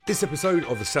This episode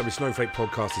of the Savage Snowflake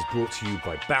podcast is brought to you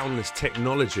by Boundless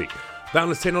Technology.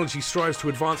 Boundless Technology strives to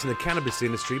advance in the cannabis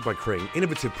industry by creating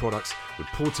innovative products with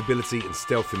portability and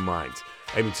stealth in mind.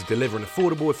 Aiming to deliver an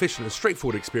affordable, efficient and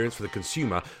straightforward experience for the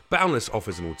consumer, Boundless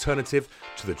offers an alternative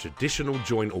to the traditional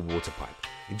joint or water pipe.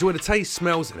 Enjoy the taste,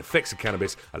 smells and effects of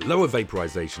cannabis at lower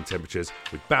vaporization temperatures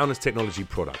with Boundless Technology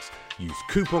products. Use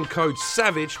coupon code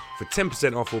SAVAGE for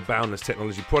 10% off all Boundless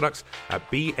Technology products at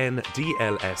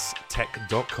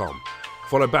bndlstech.com.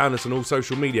 Follow Boundless on all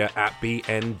social media at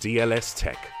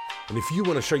bndlstech. And if you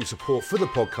want to show your support for the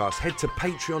podcast, head to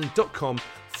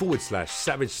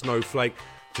patreon.com/Savage Snowflake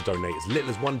to donate as little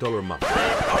as $1 a month.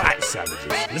 Alright, savages,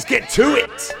 let's get to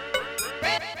it!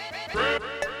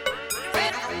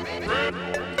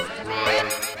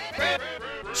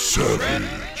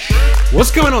 Savage.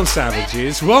 What's going on,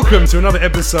 savages? Welcome to another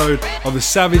episode of the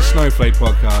Savage Snowflake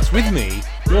podcast with me,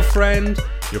 your friend,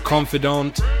 your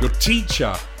confidant, your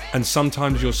teacher, and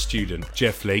sometimes your student,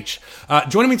 Jeff Leach.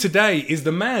 Joining me today is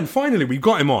the man. Finally, we've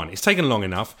got him on. It's taken long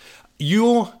enough.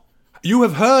 You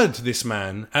have heard this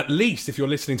man, at least if you're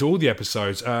listening to all the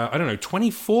episodes,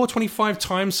 24, 25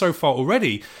 times so far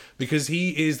already, because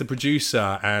he is the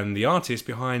producer and the artist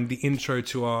behind the intro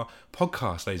to our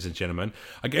podcast, ladies and gentlemen.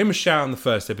 I gave him a shout on the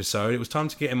first episode. It was time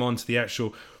to get him on to the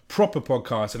actual proper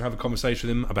podcast and have a conversation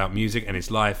with him about music and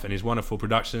his life and his wonderful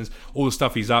productions, all the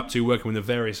stuff he's up to, working with the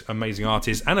various amazing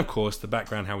artists, and of course, the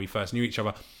background, how we first knew each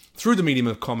other through the medium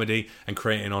of comedy and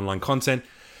creating online content.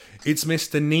 It's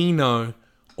Mr. Nino,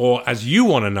 or as you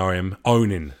want to know him,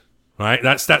 Onin, right?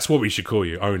 That's what we should call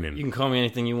you, Onin. You can call me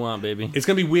anything you want, baby. It's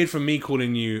going to be weird for me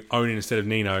calling you Onin instead of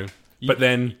Nino, but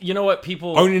then... You know what,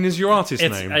 people... Onin is your artist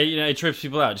name. It trips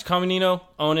people out. Just call me Nino,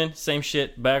 Onin, same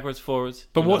shit, backwards, forwards.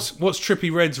 But what's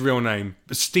Trippy Red's real name?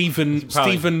 Stephen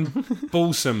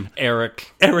Balsam.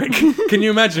 Eric. Can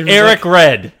you imagine? Eric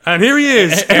Red. And here he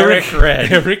is. Eric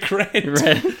Red. Eric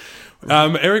Red.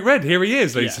 Eric Red, here he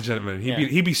is, ladies and gentlemen.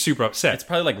 He'd be super upset. It's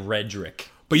probably like Redrick.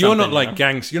 But you're not like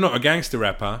you're not a gangster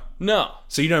rapper. No.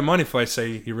 So you don't mind if I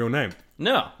say your real name?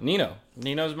 No, Nino.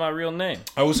 Nino's my real name.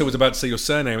 I also was about to say your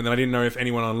surname, and then I didn't know if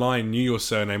anyone online knew your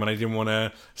surname, and I didn't want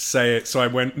to say it, so I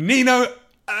went Nino.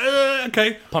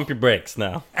 Okay. Pump your brakes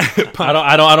now.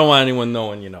 I don't want anyone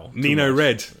knowing. Nino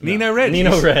Red. No. Nino Red.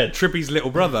 Nino Red. Trippy's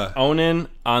little brother. Onin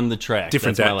on the track.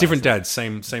 Different dads.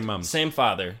 Same mums. Same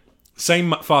father.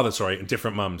 Same father. Sorry, and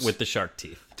different mums. With the shark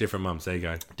teeth. Different mums. There you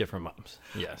go. Different mums.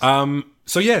 Yes.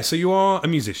 So you are a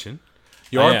musician.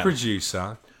 You are a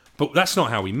producer, but that's not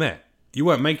how we met. You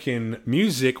weren't making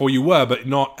music, or you were, but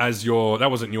not as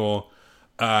that wasn't your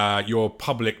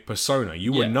public persona.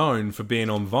 You were known for being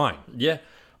on Vine. Yeah.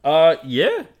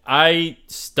 I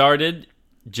started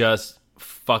just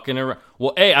fucking around.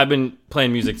 Well, I've been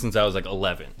playing music since I was like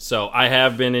 11. So I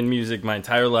have been in music my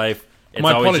entire life.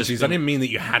 My apologies. I didn't mean that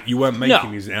you weren't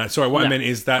making music. Sorry, what I meant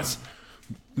is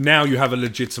now you have a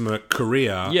legitimate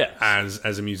career as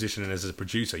a musician and as a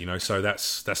producer, so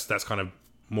that's kind of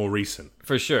more recent.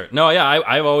 For sure. No, yeah,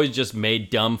 I've always just made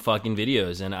dumb fucking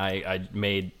videos, and I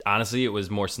made, honestly, it was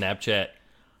more Snapchat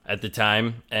at the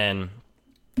time, and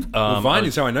Vine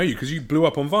is how I know you, because you blew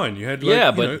up on Vine. You had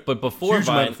but before huge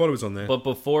Vine, amount of followers on there. But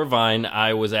before Vine,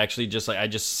 I was actually I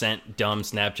just sent dumb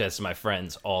Snapchats to my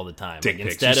friends all the time. Dick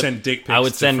pics. You sent dick pics. I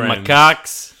would send my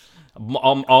cocks,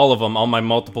 all of them, all my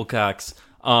multiple cocks.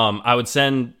 I would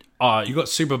send. You got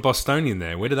super Bostonian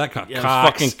there. Where did that come? Yeah,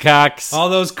 fucking cocks. All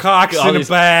those cocks in a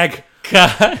bag.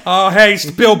 Oh, hey,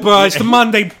 it's Bill Burr. It's the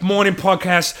Monday morning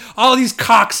podcast. All these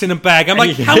cocks in a bag. I'm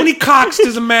like, how many cocks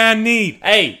does a man need?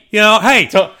 Hey. Hey,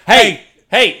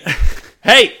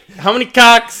 how many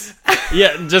cocks?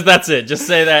 Yeah, that's it. Just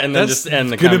say that and then just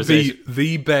end the conversation. That's going to be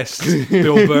the best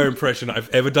Bill Burr impression I've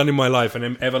ever done in my life and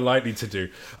am ever likely to do.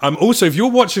 Also, if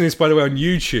you're watching this, by the way, on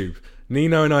YouTube,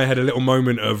 Nino and I had a little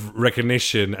moment of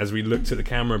recognition as we looked at the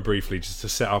camera briefly just to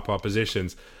set up our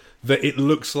positions, that it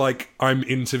looks like I'm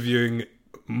interviewing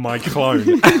my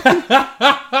clone.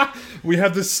 We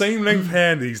have the same length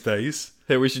hair these days.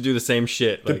 Hey, we should do the same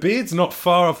shit. The beard's not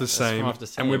far off the same.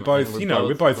 And we're both,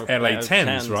 we're both LA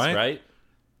 10s, right?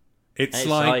 It's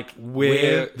like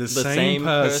we're the same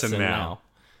person now.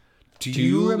 Do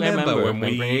you remember when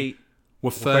we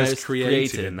were first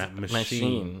created in that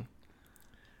machine?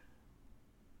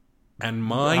 And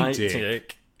my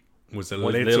dick was a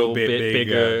little bit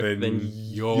bigger than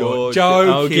your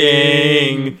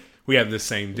joking. We have the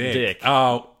same dick.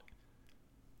 Oh.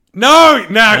 No,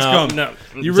 it's gone. No,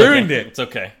 you ruined it. It's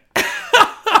okay.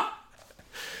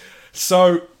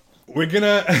 So we're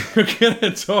gonna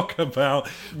talk about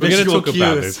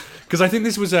this because I think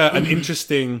this was an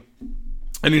interesting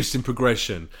an interesting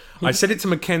progression. I said it to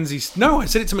Mackenzie. No, I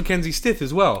said it to Mackenzie Stith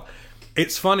as well.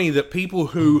 It's funny that people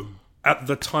who, at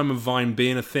the time of Vine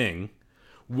being a thing,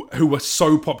 who were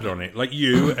so popular on it, like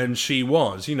you and she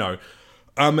was, you know,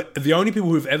 the only people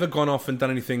who've ever gone off and done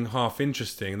anything half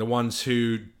interesting, the ones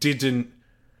who didn't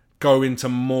go into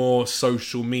more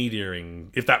social mediaing,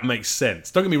 if that makes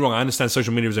sense. Don't get me wrong, I understand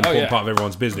social media is an important part of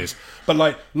everyone's business. But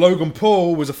like Logan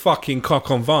Paul was a fucking cock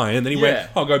on Vine, and then he went,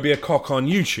 I'll go be a cock on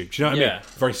YouTube. Do you know what I mean?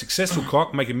 Very successful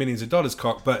cock, making millions of dollars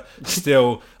cock, but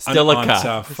still a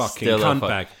utter fucking cunt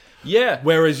bag. Yeah.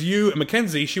 Whereas you and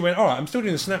Mackenzie, she went, all right, I'm still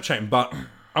doing the Snapchatting, but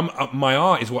my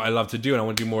art is what I love to do, and I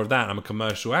want to do more of that. I'm a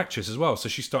commercial actress as well, so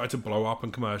she started to blow up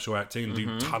in commercial acting and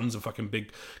do tons of fucking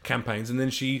big campaigns. And then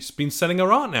she's been selling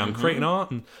her art now and creating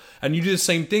art, and you do the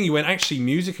same thing. You went, actually,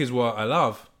 music is what I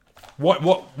love.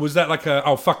 What was that like?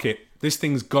 Oh fuck it, this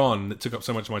thing's gone. That took up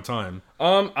so much of my time.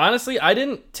 Honestly, I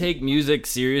didn't take music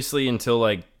seriously until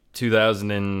like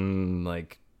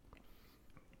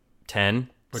 2010,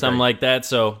 something like that.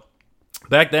 So.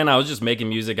 Back then, I was just making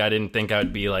music. I didn't think I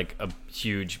would be like a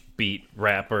huge beat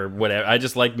rapper or whatever. I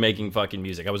just liked making fucking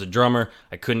music. I was a drummer.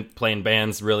 I couldn't play in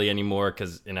bands really anymore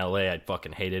because in LA, I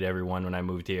fucking hated everyone when I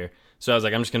moved here. So I was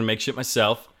like, I'm just going to make shit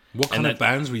myself. What kind of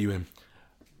bands were you in?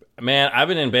 Man, I've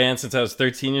been in bands since I was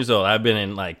 13 years old. I've been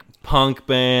in like punk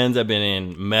bands. I've been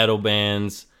in metal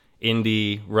bands,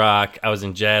 indie, rock. I was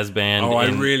in jazz band. Oh, I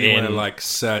really want to like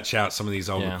search out some of these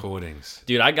old recordings.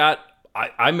 Dude,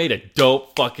 I made a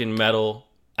dope fucking metal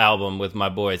album with my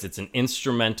boys. It's an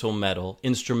instrumental,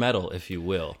 if you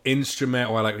will.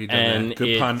 Instrumental, I like what you've done there.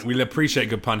 Good pun. We appreciate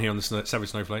good pun here on the Savage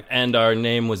Snowflake. And our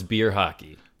name was Beer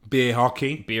Hockey. Beer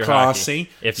Hockey. Classy.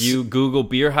 If you Google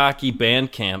Beer Hockey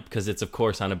Bandcamp, because it's of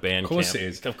course on a Bandcamp. Of course it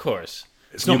is. Of course.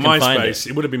 It's not MySpace.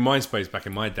 It would have been MySpace back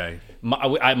in my day.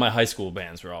 My high school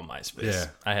bands were all MySpace. Yeah.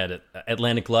 I had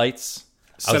Atlantic Lights.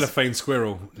 Cellophane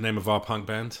Squirrel, name of our punk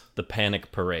band. The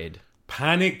Panic Parade.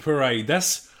 Panic Parade.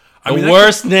 That's the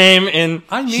worst name in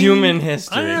human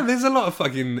history. There's a lot of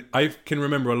fucking. I can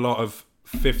remember a lot of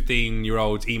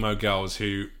 15-year-old emo girls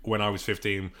who, when I was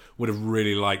 15, would have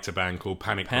really liked a band called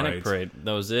Panic Parade. Panic Parade.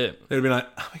 That was it. They'd be like,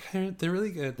 "Oh my god, they're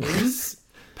really good."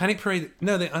 Panic Parade.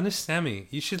 No, they understand me.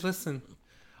 You should listen.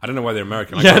 I don't know why they're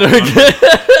American.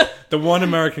 The one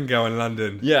American girl in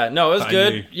London. Yeah, no, it was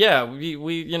good. Yeah, we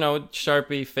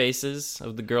Sharpie faces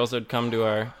of the girls that would come to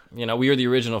our, we were the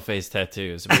original face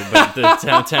tattoos, but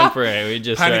the temporary. We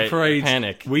just Panic Parade.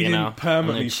 Panic. We didn't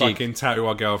permanently fucking tattoo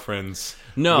our girlfriends.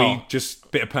 No, we just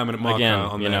bit a permanent marker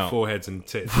on their foreheads and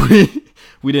tits.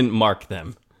 We didn't mark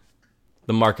them.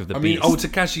 The mark of the beast. I mean,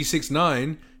 Tekashi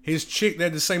 6ix9ine, his chick, they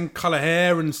had the same color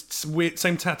hair and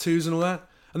same tattoos and all that.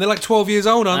 And they're like 12 years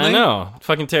old, aren't they? I know.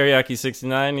 Fucking Teriyaki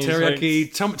 69.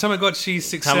 Teriyaki, Tamagotchi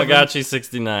 67. Tamagotchi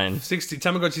 69.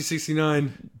 Tamagotchi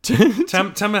 69.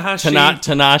 Tamahashi.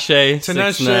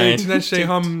 Tinashe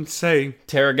Hum Say.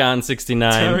 Tarragon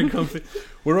 69.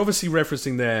 We're obviously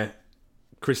referencing there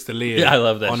Chris D'Elia. Yeah, I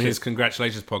love that on shit. His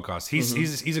Congratulations podcast.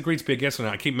 He's agreed to be a guest on it.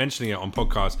 I keep mentioning it on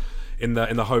podcasts in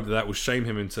the hope that will shame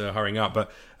him into hurrying up.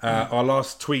 But our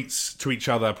last tweets to each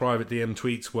other, private DM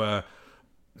tweets, were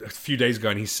a few days ago,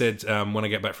 and he said, when I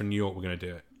get back from New York, we're going to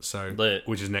do it. So,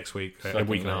 which is next week, a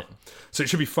week and a half. So it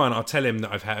should be fun. I'll tell him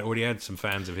that I've already had some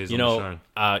fans of his on the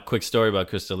show. Quick story about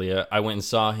Chris D'Elia. I went and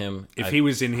saw him. If he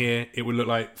was in here, it would look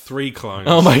like 3 clones.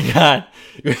 Oh my god!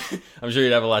 I'm sure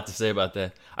you'd have a lot to say about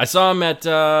that. I saw him at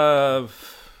Improv.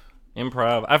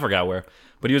 I forgot where,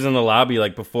 but he was in the lobby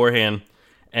like beforehand,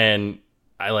 and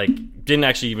I didn't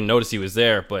actually even notice he was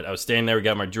there. But I was standing there. We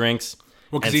got my drinks.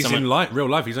 Well, because he's in real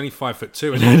life. He's only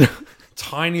 5'2", and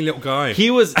tiny little guy.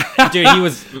 He was,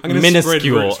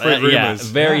 minuscule. Spread rumors.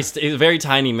 Very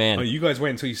tiny man. Oh, you guys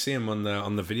wait until you see him on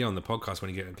the video on the podcast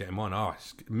when you get him on. Oh,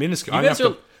 it's minuscule. I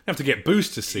have to get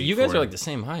boost to see. You guys are like the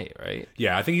same height, right?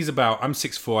 Yeah, I think he's about. I'm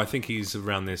 6'4". I think he's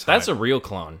around this height. That's a real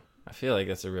clone. I feel like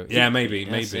that's a real. Yeah, maybe.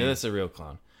 That's a real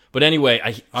clone. But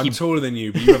anyway, I'm taller than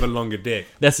you, but you have a longer dick.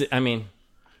 That's it. I mean.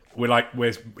 We're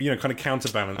kind of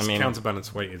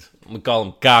counterbalance weighted. We call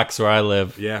them gocks where I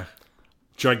live. Yeah.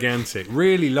 Gigantic.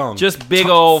 Really long. Just big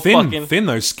old thin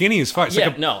though. Skinny as fuck.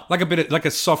 It's like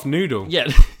a soft noodle.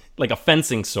 Yeah. Like a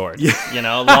fencing sword. Yeah.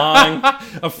 Long.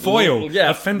 A foil.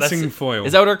 A fencing foil.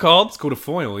 Is that what they're called? It's called a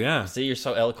foil, yeah. See, you're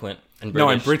so eloquent. No,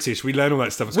 I'm British. We learn all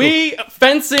that stuff.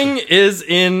 Fencing is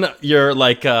in your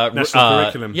national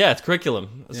curriculum. Yeah, it's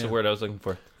curriculum. That's the word I was looking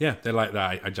for. Yeah, they're like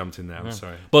that. I jumped in there. I'm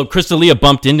sorry. But Chris D'Elia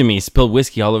bumped into me, spilled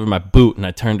whiskey all over my boot, and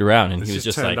I turned around, and he was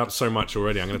just turned up so much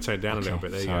already. I'm going to turn it down a little bit.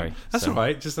 There you go. That's all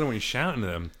right. Just don't want you shouting at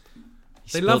them.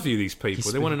 They love you, these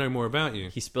people. They want to know more about you.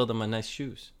 He spilled on my nice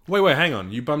shoes. Wait, hang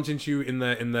on. You bumped into you in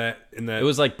the. It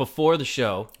was like before the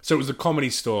show. So it was a comedy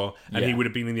store, and he would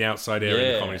have been in the outside area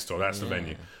of the comedy store. That's the Yeah.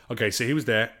 venue. Okay, so he was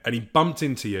there, and he bumped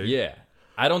into you. Yeah.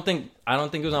 I don't think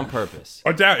it was on purpose.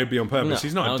 I doubt it'd be on purpose. No,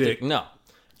 He's I not a don't dick. think- no.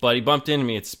 But he bumped into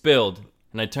me, it spilled,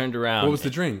 and I turned around. What was the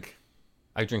drink?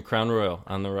 I drink Crown Royal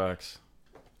on the rocks.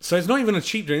 So it's not even a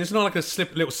cheap drink. It's not like a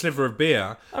little sliver of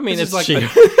beer. I mean, This it's is like cheap.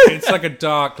 it's like a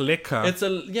dark liquor. It's a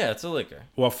liquor.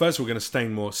 Well, first we're going to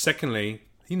stain more. Secondly,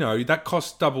 that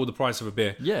costs double the price of a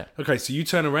beer. Yeah. Okay, so you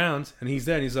turn around and he's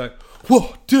there and he's like,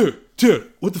 "Whoa, dude,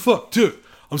 what the fuck, dude?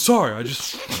 I'm sorry, I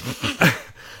just."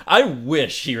 I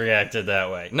wish he reacted that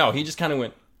way. No, he just kind of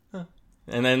went, huh.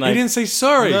 And then like He didn't say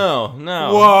sorry. No.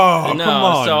 Whoa, no. come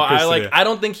on, So Christopher. I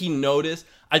don't think he noticed.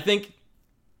 I think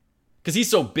because he's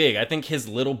so big, I think his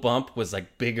little bump was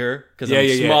like bigger because I'm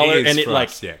smaller, it is and it for like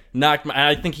us, yeah. knocked my.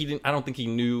 I think he didn't. I don't think he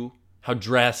knew how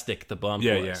drastic the bump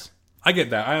was. Yeah. I get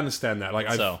that. I understand that. Like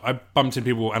I bumped into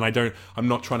people, and I'm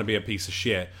not trying to be a piece of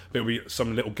shit. But it'll be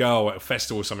some little girl at a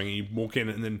festival or something, and you walk in,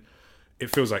 and then it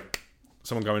feels like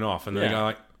someone going off, and then they go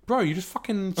like, "Bro, you just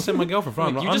fucking sent my girlfriend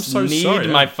from." You I'm just so need sorry.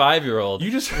 my 5-year-old.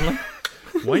 You just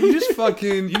why you just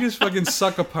fucking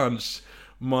sucker punch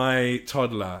my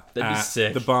toddler That'd be at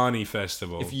sick. the Barney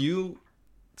Festival. If you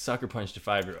sucker punched a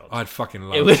 5-year-old, I'd fucking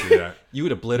love to do that. you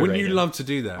would obliterate. Wouldn't you him. love to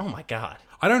do that? Oh my god!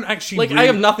 I don't actually Like really... I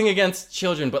have nothing against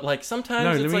children, but like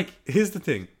sometimes it's like Here's the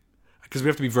thing, because we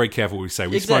have to be very careful what we say.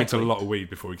 We Exactly. smoked a lot of weed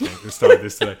before we started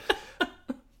this today.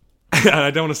 And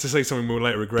I don't want us to say something we'll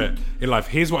later regret in life.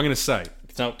 Here's what I'm going to say.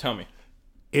 don't tell me.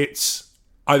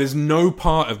 There's no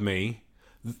part of me,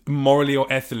 morally or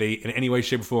ethically, in any way,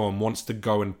 shape, or form, wants to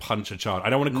go and punch a child. I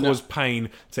don't want to cause pain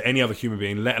to any other human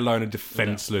being, let alone a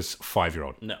defenseless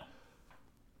 5-year-old. No.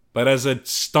 But as a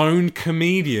stoned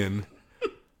comedian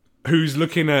who's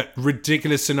looking at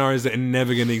ridiculous scenarios that are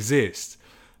never going to exist,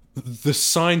 the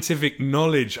scientific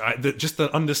knowledge, just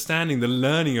the understanding, the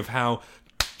learning of how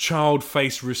child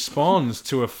face responds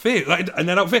to a fit, like an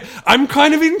adult fit, I'm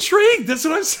kind of intrigued. That's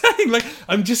what I'm saying. Like,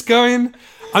 I'm just going,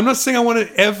 I'm not saying I want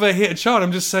to ever hit a child.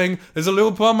 I'm just saying there's a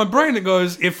little part of my brain that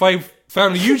goes, if I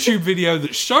found a YouTube video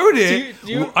that showed it,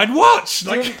 I'd watch.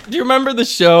 Do you remember the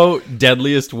show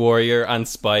Deadliest Warrior on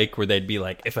Spike, where they'd be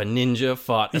like, if a ninja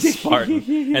fought a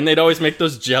Spartan, and they'd always make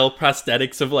those gel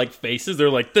prosthetics of like faces. They're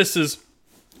like, this is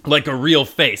like a real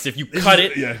face. If you cut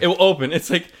it, it will open. It's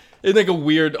like in like a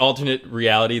weird alternate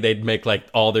reality. They'd make like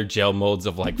all their gel molds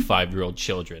of like 5-year-old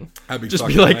children. That'd be just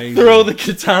fucking be like, amazing. throw the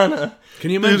katana.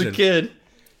 Can you through imagine? the kid?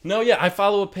 No, yeah, I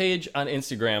follow a page on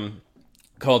Instagram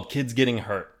called Kids Getting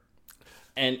Hurt.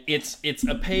 And it's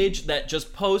a page that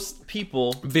just posts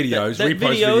people Videos, that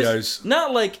repost videos.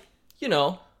 Not like,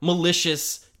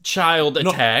 malicious child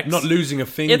attacks. Not losing a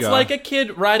finger. It's like a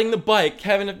kid riding the bike,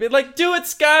 having a bit like, do it,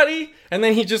 Scotty, and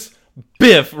then he just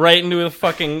biff right into the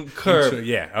fucking curb.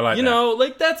 Yeah, I like that.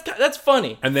 Like that's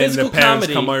funny. And then Physical the parents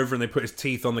comedy. come over and they put his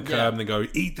teeth on the curb and they go,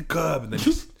 eat the curb, and then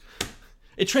just...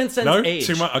 It transcends No? age.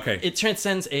 Too much? Okay. It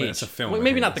transcends age. it's a film, Well, I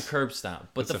maybe think not the it's- curb stomp,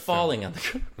 but the a film. falling on the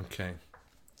curb. Okay.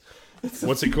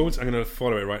 What's it called? I'm going to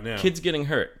follow it right now. Kids getting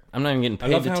hurt. I'm not even getting I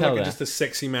paid love to how tell like, that. just a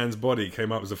sexy man's body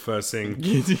came up as the first thing.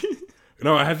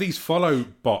 No, I have these follow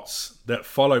bots that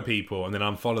follow people and then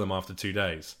unfollow them after 2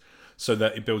 days. So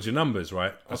that it builds your numbers,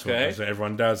 right? That's what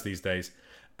everyone does these days.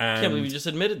 And I can't believe you just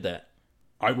admitted that.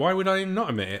 why would I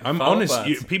not admit it? I'm Follow honest.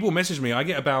 bots. People message me. I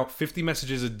get about 50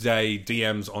 messages a day,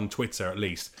 DMs on Twitter at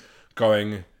least,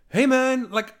 going, hey man,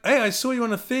 like, hey, I saw you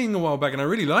on a thing a while back and I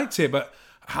really liked it, but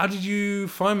how did you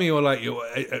find me? Or like,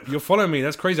 you're following me.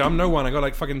 That's crazy. I'm no one. I got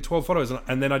like fucking 12 followers.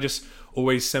 And then I just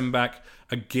always send back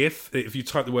a GIF. If you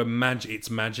type the word magic, it's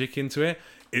magic into it.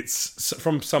 It's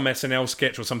from some SNL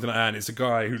sketch or something like that. And it's a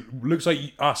guy who looks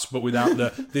like us, but without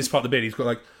this part of the beard. He's got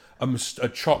like a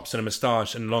chops and a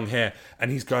moustache and long hair.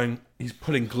 And he's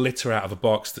pulling glitter out of a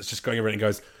box that's just going around and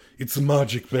goes, it's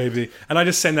magic, baby. And I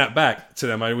just send that back to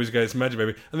them. I always go, it's magic,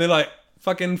 baby. And they're like,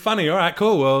 fucking funny. All right,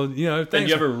 cool. Well, thanks. And do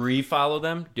you ever refollow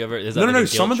them? Do you ever? Is that No. like a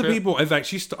Some guilt of the trip?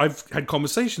 people I've had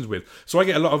conversations with. So I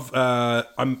get a lot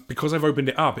of because I've opened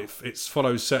it up. It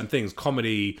follows certain things,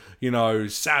 comedy,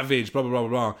 savage, blah blah blah blah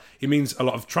blah. It means a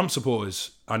lot of Trump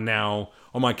supporters are now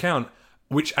on my account,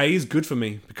 which is good for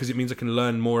me because it means I can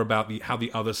learn more about how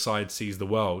the other side sees the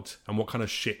world and what kind of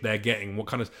shit they're getting.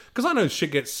 Because I know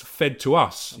shit gets fed to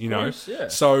us, course, yeah.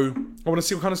 So I want to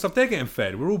see what kind of stuff they're getting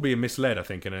fed. We're all being misled, I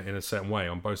think, in a certain way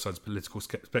on both sides of the political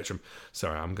spectrum.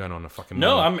 Sorry, I'm going on a fucking...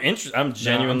 No, moment. I'm interested. I'm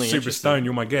genuinely I'm super interested. stoned.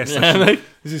 You're my guest. Yeah,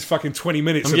 This is fucking 20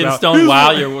 minutes. I'm getting about stoned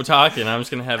while you're talking. I'm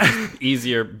just gonna have just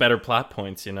easier, better plot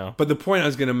points. But the point I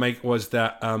was going to make was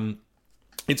that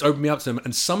it's opened me up to them.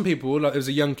 And some people, like there was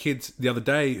a young kid the other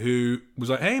day who was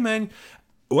like, "Hey man,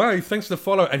 wow, thanks for the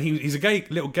follow." And he's a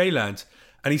little gay lad,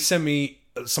 and he sent me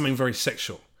something very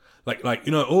sexual. Like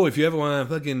oh, if you ever want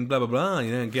to fucking blah blah blah,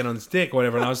 get on this dick or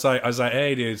whatever. And I was like,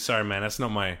 hey dude, sorry man, it's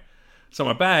not my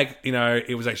bag.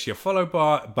 It was actually a follow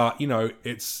bar, but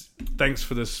it's thanks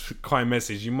for this kind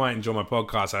message. You might enjoy my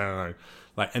podcast. I don't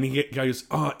know. And he goes,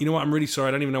 oh, you know what? I'm really sorry.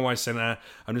 I don't even know why I sent that.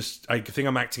 I think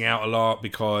I'm acting out a lot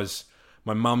because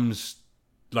my mum's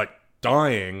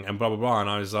dying and blah blah blah. And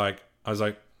I was like,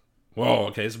 whoa,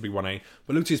 okay, this will be 1A.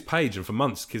 But looked at his page, and for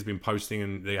months, kids been posting,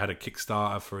 and they had a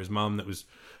Kickstarter for his mum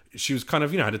she was kind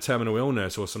of, had a terminal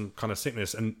illness or some kind of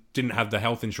sickness and didn't have the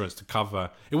health insurance to cover.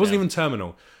 It wasn't even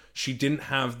terminal. She didn't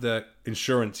have the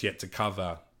insurance yet to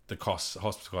cover the costs,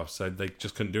 hospital costs, so they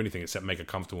just couldn't do anything except make her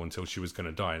comfortable until she was going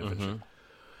to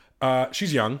die.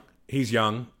 She's young, he's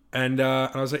young, and I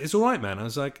was like, it's all right, man. I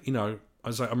was like,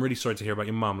 I'm really sorry to hear about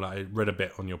your mum. I read a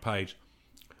bit on your page.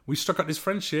 We struck up this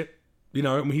friendship, and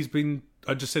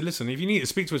I just said, listen, if you need to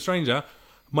speak to a stranger,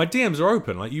 my DMs are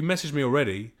open. You messaged me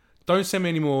already. Don't send me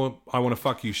any more I want to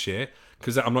fuck you shit,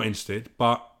 because I'm not interested.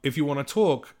 But if you want to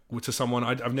talk to someone,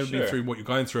 I've never been through what you're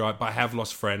going through, but I have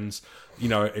lost friends,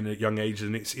 in a young age,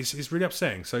 and it's really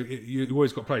upsetting. So you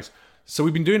always got a place. So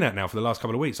we've been doing that now for the last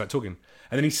couple of weeks, talking.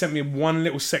 And then he sent me one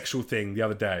little sexual thing the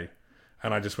other day,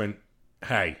 and I just went,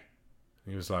 hey.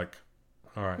 And he was like,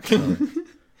 all right, sorry.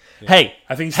 Yeah. Hey,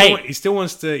 I think he still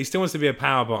wants to be a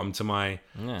power bottom to my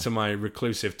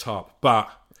reclusive top,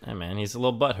 but hey man, he's a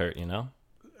little butthurt,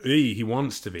 He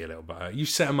wants to be a little butthurt. You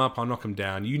set him up, I'll knock him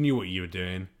down. You knew what you were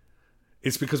doing.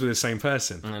 It's because we're the same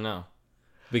person. I know.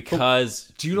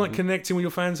 Because do you like connecting with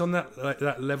your fans on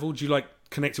that level? Do you like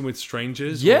connecting with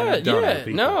strangers? Yeah.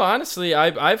 No, honestly,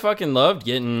 I fucking loved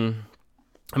getting.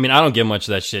 I mean, I don't get much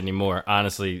of that shit anymore.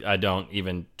 Honestly, I don't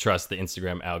even trust the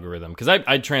Instagram algorithm because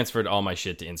I transferred all my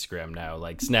shit to Instagram now.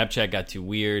 Snapchat got too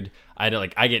weird. I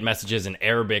get messages in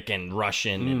Arabic and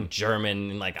Russian and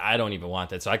German, and I don't even want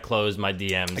that. So I closed my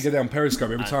DMs. I get that on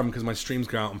Periscope every time because my streams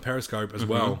go out on Periscope as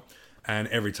well. And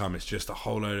every time it's just a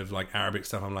whole load of Arabic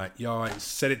stuff. I'm like, yo, I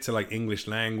set it to English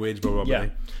language, blah, blah, blah. Yeah.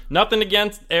 Nothing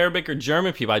against Arabic or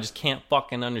German people. I just can't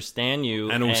fucking understand you.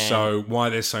 And also, why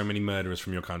there's so many murderers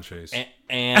from your countries.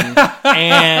 And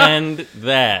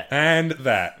that. And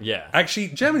that. Yeah. Actually,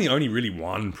 Germany only really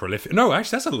one prolific. No,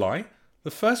 actually, that's a lie. The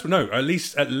first one, no, at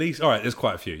least. All right, there's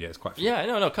quite a few. Yeah, it's quite a few. Yeah,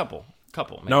 no, couple.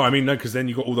 Maybe. No, I mean, no, because then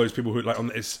you got all those people who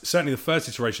it's certainly the first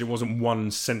iteration. It wasn't one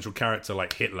central character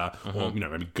like Hitler or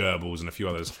maybe Goebbels and a few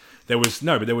others. There was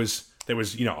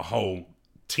a whole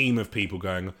team of people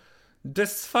going.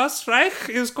 Das First Reich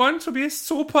is going to be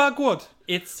super good.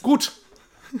 It's good.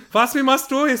 What we must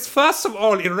do is first of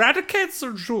all eradicate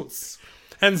the Jews,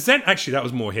 and then actually that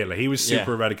was more Hitler. He was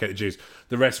super eradicate the Jews.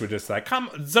 The rest were just come.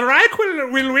 The Reich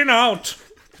will win out.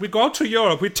 We go to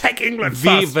Europe. We take England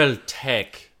first. We will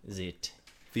take.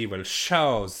 We will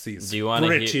show these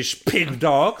British pig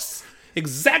dogs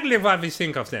exactly what we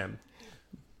think of them.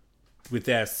 With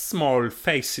their small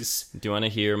faces. Do you want to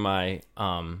hear my...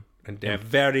 and their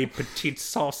very petite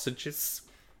sausages.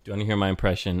 Do you want to hear my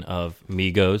impression of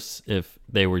Migos if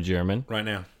they were German? Right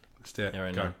now. Let's do it. Yeah,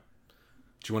 right Go. now.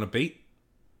 Do you want a beat?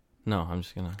 No, I'm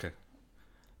just gonna... Okay.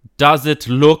 Does it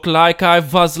look like I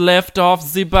was left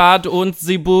off the bad und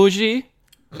the bougie?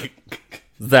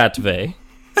 That way.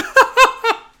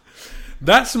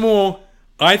 That's more.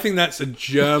 I think that's a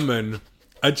German.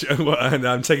 And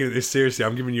I'm taking this seriously.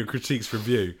 I'm giving you a critiques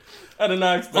review. I did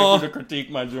not expect you to critique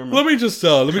my German. Let me just.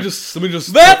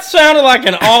 That sounded like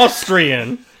an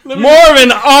Austrian. More of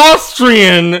an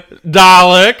Austrian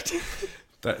dialect.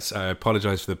 I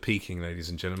apologise for the peaking, ladies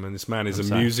and gentlemen. This man is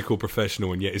a musical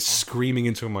professional and yet is screaming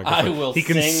into a microphone. He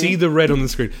can see the red on the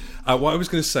screen. What I was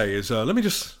going to say is, let me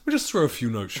just throw a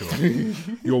few notes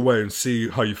your way and see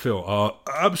how you feel.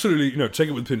 Absolutely, take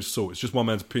it with a pinch of salt. It's just one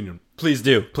man's opinion. Please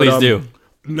do. Please do.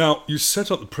 Now, you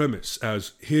set up the premise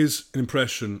as, here's an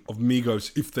impression of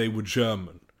Migos if they were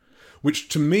German, which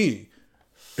to me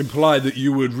implied that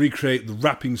you would recreate the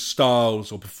rapping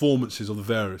styles or performances of the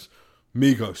various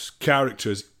Migos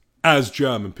characters as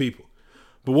German people.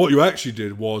 But what you actually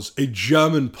did was a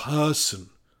German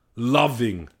person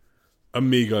loving a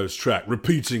Migos track,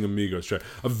 repeating a Migos track,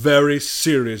 a very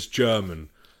serious German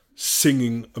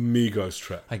singing a Migos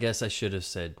track. I guess I should have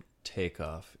said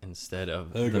Takeoff instead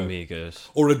of the Migos.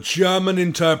 Or a German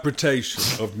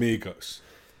interpretation of Migos.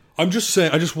 I'm just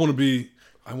saying, I just want to be...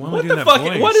 What the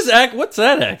fuck? What's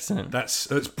that accent? That's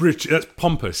British. That's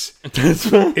pompous.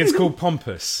 It's called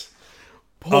pompous.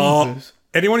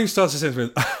 Anyone who starts a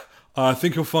sentence with, I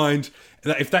think you'll find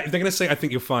that if they're going to say, I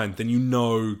think you'll find, then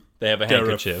They have a they're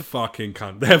handkerchief. a fucking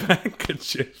cunt. They have a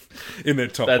handkerchief in their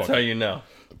top That's pocket. how you know.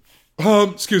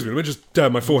 Excuse me, let me just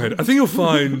dab my forehead. I think you'll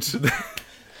find...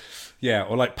 yeah,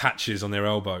 or like patches on their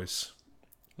elbows.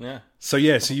 Yeah. So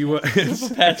yeah, so you were...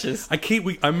 Patches.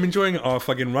 I'm enjoying our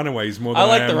fucking runaways more than I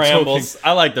like am the rambles. talking.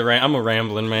 I like the I'm a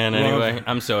rambling man anyway.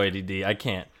 I'm so ADD. I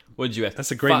can't. What'd you ask?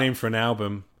 That's a great name for an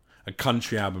album. A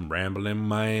country album. Rambling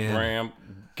Man.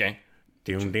 Okay.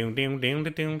 Trap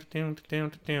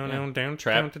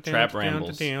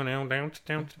rambles. I don't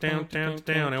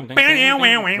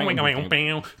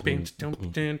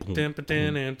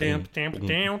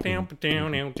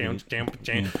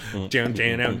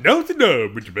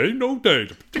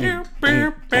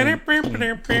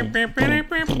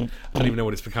even know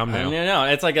what it's become now. No,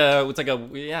 it's like a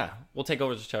yeah. We'll take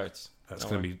over the charts. That's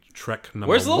going to be Trek number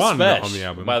Where's Lil 1 Spesh, on the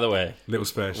album. by the way? Little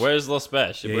Spesh. Where's Lil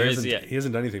Spesh? Yeah, Where is he at? He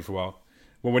hasn't done anything for a while.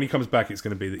 Well, when he comes back, it's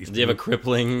going to be that Does he have a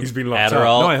crippling he's been locked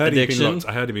Adderall up. No, I heard addiction?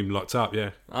 I heard him been locked up, yeah.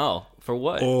 Oh, for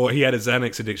what? Or he had a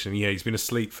Xanax addiction. Yeah, he's been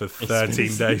asleep for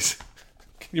 13 days.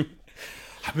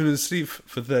 I've been asleep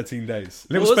for 13 days.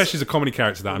 Little Spesh is a comedy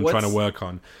character that I'm trying to work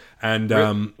on. And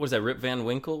was that Rip Van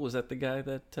Winkle? Was that the guy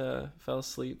that fell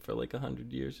asleep for like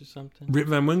 100 years or something? Rip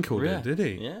Van Winkle Yeah. did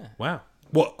he? Yeah. Wow.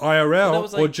 What, IRL that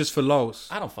was like- or just for lols?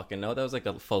 I don't fucking know. That was like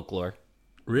a folklore.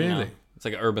 Really? You know? It's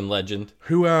like an urban legend.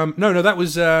 Who, no, that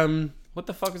was What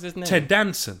the fuck was his name? Ted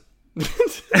Danson.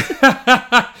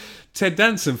 Ted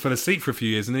Danson fell asleep for a few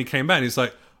years and then he came back and he's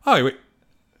like, oh, wait,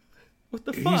 What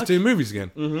the fuck? he's doing movies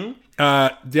again.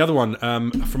 Mm-hmm. The other one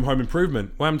from Home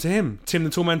Improvement. What happened to him? Tim the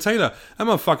Tallman Taylor. That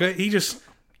motherfucker. He just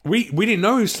we didn't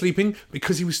know he was sleeping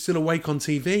because he was still awake on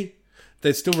TV.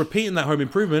 They're still repeating that Home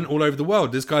Improvement all over the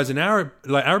world. There's guys in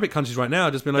Arabic countries right now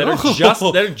just been like,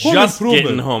 They're just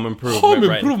getting Home Improvement. Home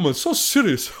right Improvement, so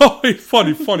serious. Oh,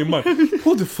 funny man.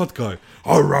 Who the fat guy?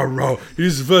 Oh, rah, rah.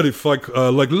 He's very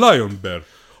like Lion Bear.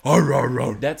 Oh, rah,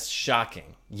 rah. That's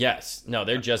shocking. Yes. No,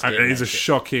 they're just getting It is that a shit.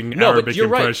 shocking No, but Arabic you're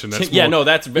impression. right. That's Yeah, more, no,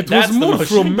 that's it that's was the more most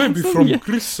from maybe from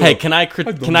Greece. Hey, can I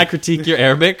critique your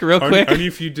Arabic real quick? Only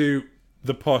if you do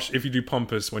the posh, if you do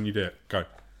pompous when you do it. Go.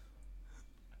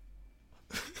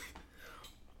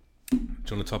 Do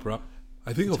you want to top her up?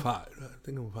 I think I'm fine.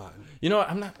 You know what?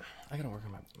 I'm not. I gotta work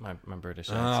on my British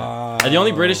accent. The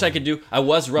only British I could do. I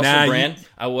was Russell Brand.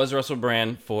 I was Russell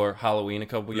Brand for Halloween a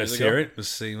couple years Let's ago. hear it. Let's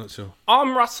see. What's your...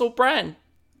 I'm Russell Brand.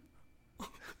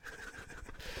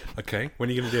 Okay. When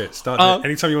are you going to do it? Start it.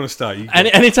 Anytime you want to start. You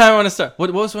Anytime I want to start.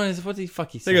 What was one? What the fuck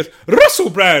he He said? goes, Russell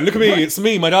Brand, look at me, it's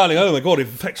me, my darling. Oh my God,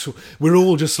 effectual. We're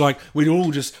all just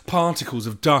particles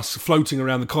of dust floating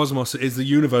around the cosmos that is the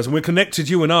universe, and we're connected,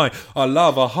 you and I, our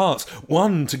love, our hearts,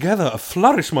 one together, a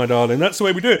flourish, my darling. That's the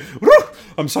way we do it.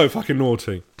 I'm so fucking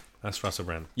naughty. That's Russell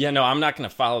Brand. Yeah, no, I'm not gonna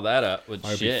follow that up with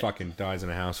I hope he shit. fucking dies in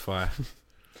a house fire.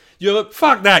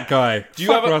 Fuck that guy.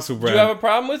 Fuck Russell Brand. Do you have a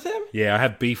problem with him? Yeah, I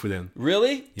have beef with him.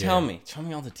 Really? Yeah. Tell me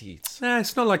all the deets. Nah,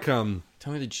 it's not like Tell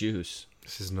me the juice.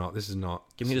 This is not.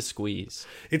 Give me the squeeze.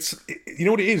 You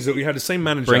know what it is? That we had the same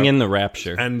manager. Bring in the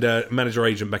rapture. And manager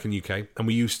agent back in the UK. And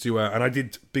we used to, and I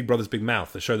did Big Brother's Big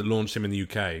Mouth, the show that launched him in the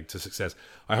UK to success.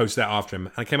 I hosted that after him.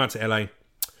 And I came out to LA,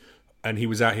 and he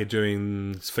was out here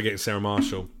doing Forgetting Sarah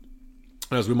Marshall. And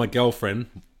I was with my girlfriend,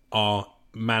 our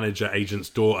manager agent's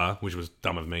daughter, which was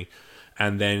dumb of me.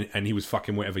 And he was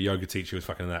fucking whatever yoga teacher he was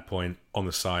fucking at that point on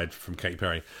the side from Katy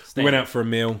Perry. We went out for a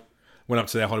meal. Went up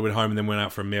to their Hollywood home and then went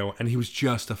out for a meal. And he was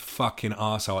just a fucking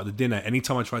arsehole at the dinner.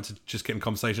 Anytime I tried to just get in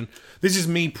conversation. This is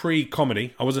me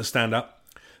pre-comedy. I wasn't stand-up.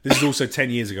 This is also 10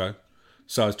 years ago.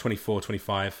 So I was 24,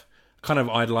 25. Kind of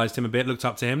idolised him a bit. Looked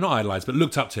up to him. Not idolised, but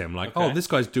looked up to him. Like, oh, this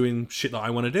guy's doing shit that I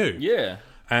want to do. Yeah.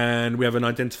 And we have an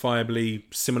identifiably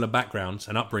similar background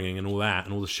and upbringing and all that.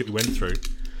 And all the shit we went through.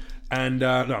 And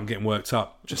no, I'm getting worked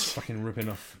up. Just fucking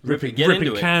ripping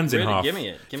cans in half.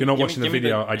 If you're not watching the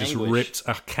video, I just ripped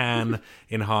a can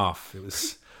in half. It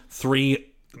was 3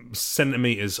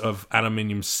 centimeters of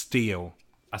aluminium steel.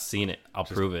 I seen it. I'll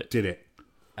prove it. Did it.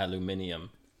 Aluminium.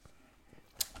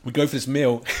 We go for this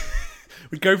meal.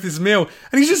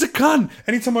 And he's just a cunt.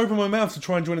 Anytime I open my mouth to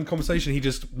try and join in the conversation, he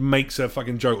just makes a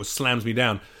fucking joke or slams me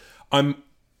down.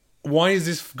 Why is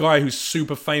this guy who's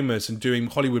super famous and doing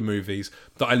Hollywood movies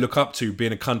that I look up to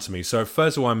being a cunt to me? So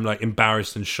first of all, I'm like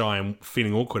embarrassed and shy and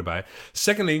feeling awkward about it.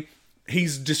 Secondly,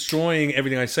 he's destroying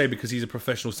everything I say because he's a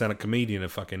professional stand-up comedian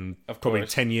of probably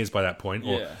 10 years by that point,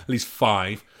 or at least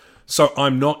 5. So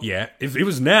I'm not yet. If it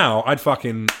was now,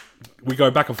 we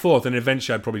go back and forth, and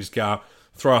eventually I'd probably just go out,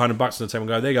 throw $100 on the table and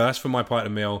go, there you go, that's for my part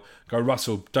of the meal. Go,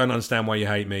 Russell, don't understand why you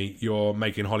hate me. You're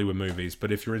making Hollywood movies.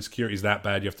 But if your insecurity is that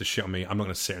bad, you have to shit on me. I'm not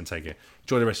going to sit and take it.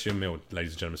 Enjoy the rest of your meal,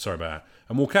 ladies and gentlemen. Sorry about that.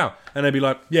 And walk out. And they'd be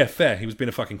like, yeah, fair. He was being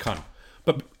a fucking cunt.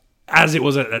 But as it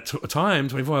was at that time,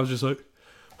 24, I was just like,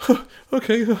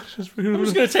 okay, I'm just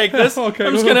gonna take this. Okay,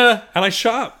 I'm just gonna. And I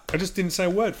shut up. I just didn't say a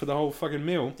word for the whole fucking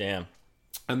meal. Damn.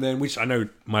 And then, which I know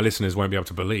my listeners won't be able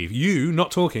to believe, you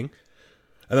not talking.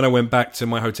 And then I went back to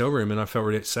my hotel room and I felt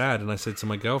really sad. And I said to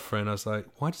my girlfriend, I was like,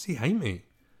 why does he hate me?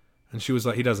 And she was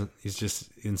like, he doesn't. He's just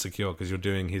insecure because you're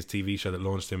doing his TV show that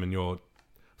launched him and you're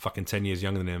fucking 10 years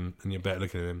younger than him and you're better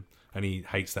looking than him. And he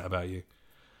hates that about you.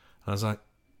 And I was like,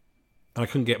 and I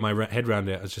couldn't get my head around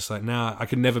it. I was just like, nah, I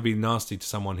could never be nasty to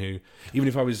someone who, even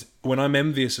if I was, when I'm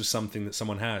envious of something that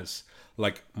someone has,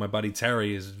 like my buddy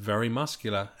Terry is very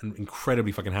muscular and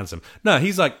incredibly fucking handsome. No,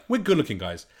 he's like, we're good looking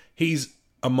guys. He's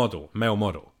a model, male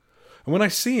model. And when I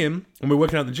see him and we're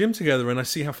working out in the gym together and I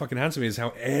see how fucking handsome he is,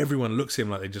 how everyone looks at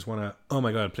him like they just want to, oh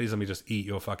my God, please let me just eat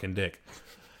your fucking dick.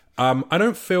 I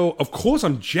don't feel, of course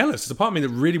I'm jealous. There's a part of me that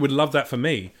really would love that for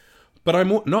me. But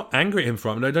I'm not angry at him for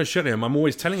it. I don't shit at him. I'm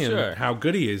always telling him how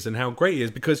good he is and how great he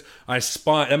is because I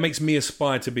aspire. That makes me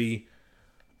aspire to be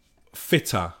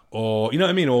fitter, or you know what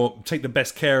I mean, or take the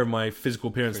best care of my physical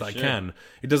appearance that I can.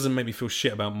 It doesn't make me feel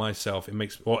shit about myself. It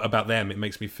makes, or about them. It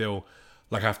makes me feel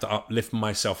like I have to lift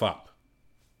myself up.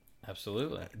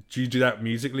 Absolutely. Do you do that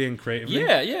musically and creatively?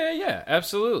 Yeah.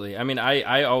 Absolutely. I mean,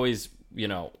 I always,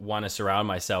 want to surround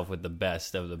myself with the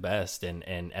best of the best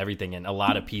and everything. And a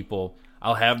lot of people,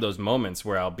 I'll have those moments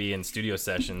where I'll be in studio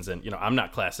sessions and, I'm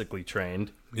not classically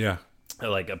trained. Yeah.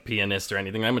 Like a pianist or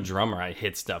anything. I'm a drummer. I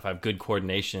hit stuff. I have good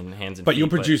coordination, hands and feet. But you're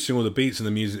producing all the beats and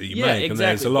the music that you make. Yeah, exactly. And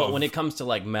there's a lot but when it comes to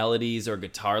like melodies or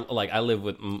guitar, like I live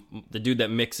with the dude that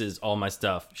mixes all my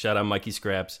stuff. Shout out Mikey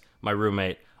Scraps, my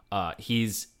roommate.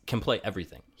 He's can play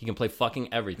everything. He can play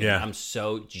fucking everything. Yeah. I'm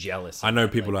so jealous. I know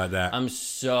people like that. I'm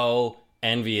so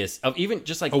envious of even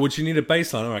just like. Oh, would you need a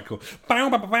bass line? All right, cool.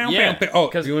 Yeah. Oh,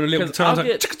 you want a little tone?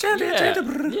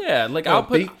 Yeah. Like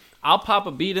I'll pop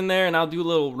a beat in there and I'll do a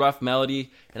little rough melody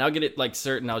and I'll get it like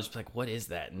certain. I'll just be like, what is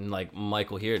that? And like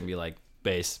Mike will hear it and be like,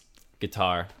 bass,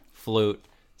 guitar, flute.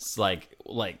 It's like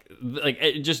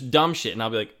just dumb shit. And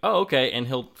I'll be like, oh, okay. And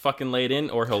he'll fucking lay it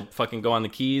in or he'll fucking go on the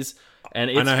keys.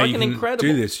 And it's fucking incredible.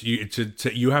 Do this.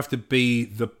 You have to be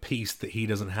the piece that he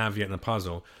doesn't have yet in the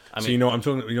puzzle. So you know what I'm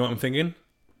talking. You know what I'm thinking?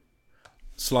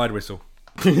 Slide whistle.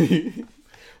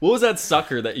 What was that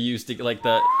sucker that you used to like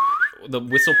the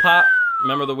whistle pop?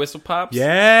 Remember the whistle pops?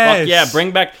 Yes. Fuck yeah,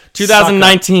 bring back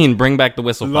 2019. Sucker. Bring back the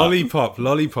whistle pop.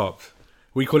 Lollipop.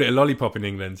 We call it a lollipop in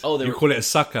England. Oh, you call it a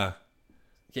sucker.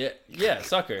 Yeah,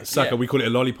 sucker. Sucker. Yeah. We call it a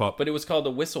lollipop. But it was called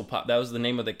the whistle pop. That was the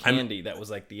name of the candy. That was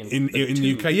like the in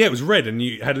the UK. Yeah, it was red, and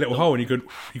you had a little hole, and you could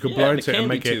blow into it and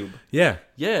make tube. it.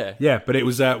 Yeah. But it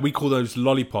was we call those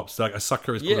lollipops. Like a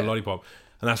sucker is called a lollipop.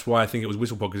 And that's why I think it was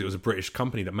Whistle Pop, because it was a British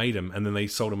company that made them, and then they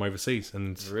sold them overseas.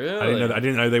 And really, I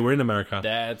didn't know they were in America.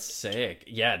 That's sick.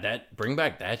 Yeah, bring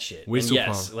back that shit. Whistle Pop.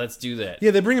 Yes, let's do that.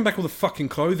 Yeah, they're bringing back all the fucking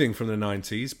clothing from the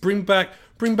 90s. Bring back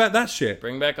that shit.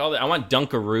 Bring back all that. I want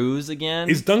Dunkaroos again.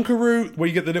 Is Dunkaroo where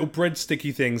you get the little bread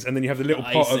sticky things, and then you have the little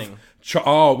pot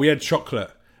of we had chocolate.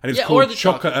 And it's called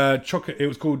chocolate. It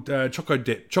was called Choco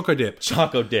Dip. Choco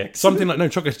Dicks. Something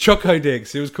like Choco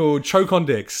Dicks. It was called Choke on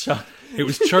Dicks. It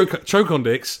was Choke on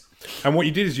Dicks. And what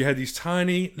you did is you had these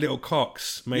tiny little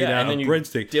cocks made out of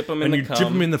breadstick. Dip them in the cum. Dip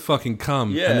them in the fucking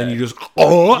cum. Yeah. And then you just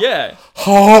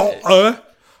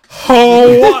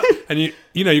and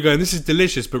you're going, this is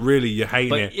delicious, but really you're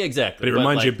hating it. Exactly. But it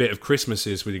reminds you a bit of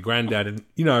Christmases with your granddad, and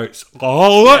it's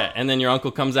and then your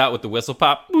uncle comes out with the whistle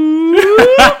pop.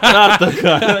 Not the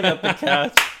cut. I got the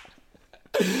catch.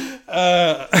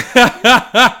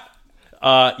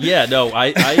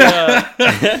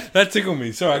 That tickled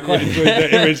me. Sorry, I quite enjoyed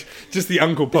that image. Just the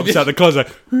uncle pops out the closet.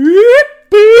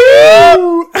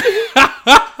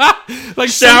 Like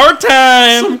shower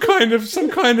time. Some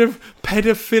kind of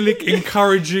pedophilic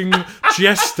encouraging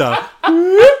jester.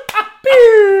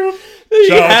 He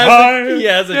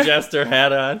has a jester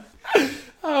hat on.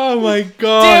 Oh my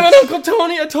god. Damn it, Uncle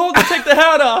Tony, I told you to take the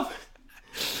hat off.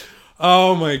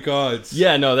 Oh my god.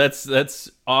 Yeah, no, that's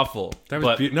awful. That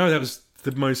was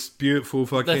the most beautiful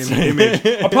fucking image.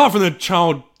 Apart from the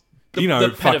child, the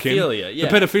fucking pedophilia, the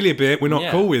pedophilia bit, we're not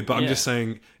cool with. But I'm just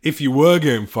saying, if you were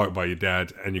getting fucked by your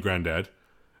dad and your granddad,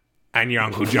 and your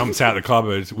uncle jumps out the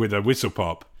cupboard with a whistle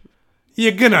pop,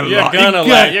 you're gonna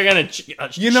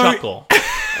chuckle,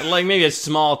 like maybe a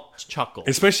small chuckle,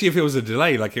 especially if it was a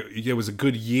delay. Like it was a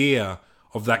good year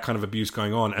of that kind of abuse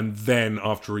going on, and then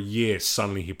after a year,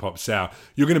 suddenly he pops out.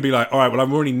 You're going to be like, all right, well,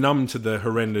 I'm already numb to the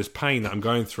horrendous pain that I'm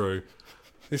going through.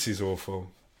 This is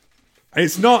awful.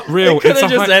 It's not real. It could have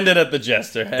just ended at the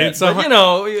jester head.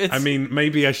 I mean,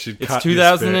 maybe I should cut. It's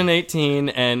 2018,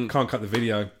 and can't cut the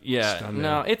video. Yeah,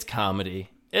 no, it's comedy.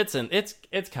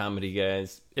 It's comedy,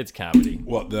 guys. It's comedy.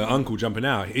 What, the uncle jumping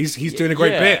out? He's doing a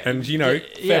great bit, and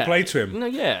fair play to him. No,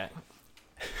 yeah.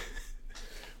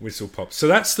 Whistle pops. So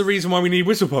that's the reason why we need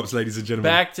whistle pops, ladies and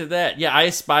gentlemen. Back to that. Yeah, I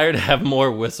aspire to have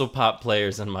more whistle pop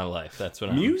players in my life. That's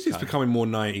what Music's becoming more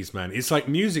 90s, man. It's like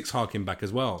music's harking back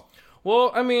as well.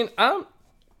 Well, I mean,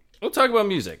 we'll talk about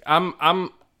music.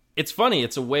 It's funny.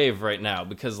 It's a wave right now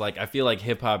because, like, I feel like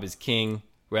hip hop is king,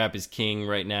 rap is king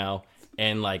right now,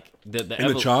 and like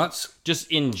the charts,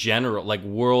 just in general, like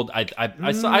world. I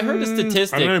heard a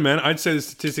statistic. I don't know, man. I'd say the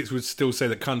statistics would still say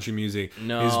that country music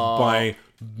is by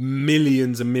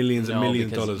millions and millions and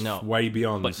millions of dollars way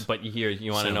beyond. But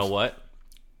you want to know what?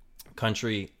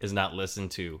 Country is not listened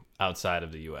to outside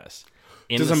of the U.S.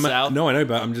 In the South, no, I know,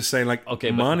 but I'm just saying, like,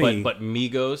 okay, money. But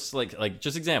Migos, like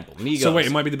just example, Migos. So wait,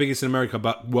 it might be the biggest in America,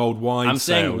 but worldwide. I'm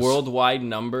saying worldwide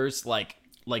numbers. Like,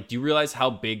 do you realize how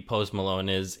big Post Malone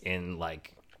is in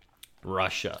like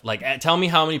Russia? Like, tell me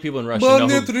how many people in Russia know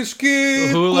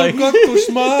who like. Yeah,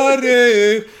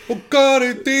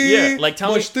 like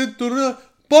tell me.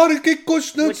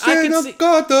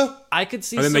 I could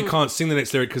see. And then they can't sing the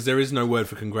next lyric because there is no word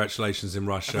for congratulations in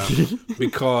Russia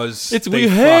because it's we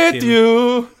hate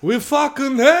you. We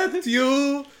fucking hate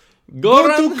you. Go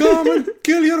to come and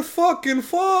kill your fucking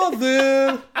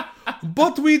father.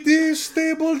 But we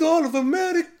disabled all of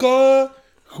America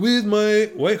with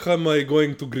my. Why am I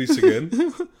going to Greece again?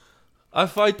 I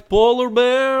fight polar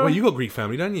bear. Well, you got Greek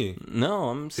family, don't you? No,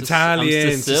 I'm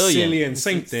Italian, Sicilian,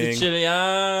 same thing.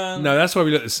 Sicilian. No, that's why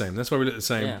we look the same.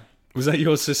 Yeah. Was that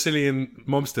your Sicilian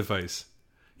mobster face?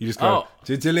 You just go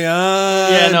Sicilian.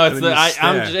 Yeah, no, it's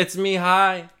me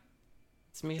high.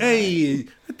 It's me high. Hey,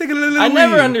 take a little. I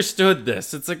never understood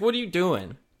this. It's like, what are you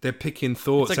doing? They're picking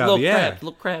thoughts like out of the air.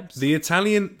 Little crabs. The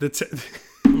Italian,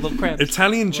 little crabs.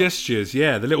 Italian gestures,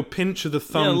 the little pinch of the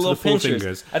thumb to the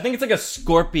forefingers. I think it's like a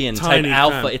scorpion Tiny type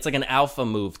alpha. crab. It's like an alpha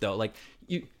move though. Like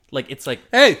it's like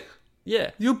hey,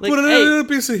 yeah. You put a little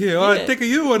piece of here. I take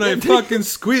you and I fucking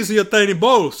squeeze your tiny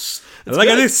balls. Look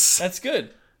at this. That's good.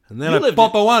 And then I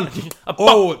pop a one.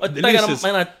 Delicious.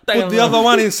 Put the other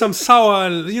one in some sour.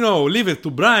 Leave it to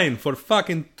brine for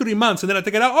fucking 3 months, and then I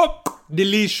take it out. Oh,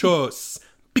 delicious.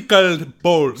 Pickled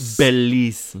balls.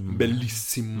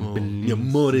 Bellissimo. Mi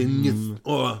amore.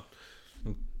 Oh.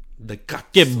 The cazzo.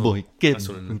 Che boy. Che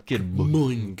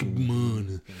buono.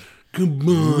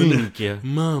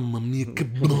 Mamma mia, che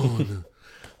buono.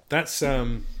 That's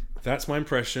my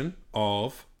impression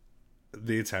of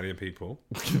the Italian people.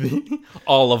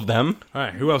 All of them. All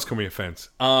right, who else can we offend?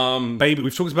 Baby.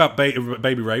 We've talked about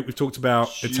baby rape. We've talked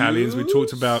about Jews? Italians. We've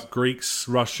talked about Greeks,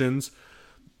 Russians.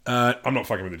 I'm not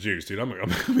fucking with the Jews, dude. I'm in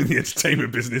the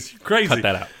entertainment business. You're crazy. Cut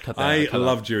that out. I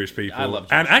love Jewish people. I love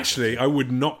Jewish and actually, I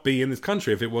would not be in this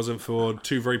country if it wasn't for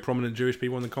two very prominent Jewish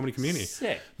people in the comedy community.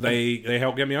 Sick. They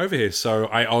helped get me over here, so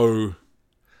I owe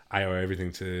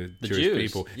everything to the Jewish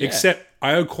people. Yeah. Except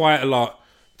I owe quite a lot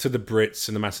to the Brits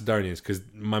and the Macedonians because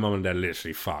my mum and dad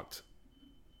literally fucked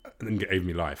and gave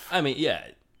me life. I mean, yeah,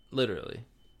 literally.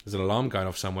 There's an alarm going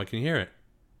off somewhere. Can you hear it?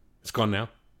 It's gone now.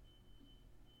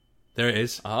 There it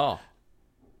is. Oh.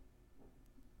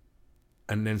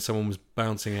 And then someone was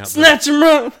bouncing out. Snatch and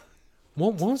run!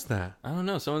 What was that? I don't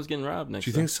know. Someone's getting robbed next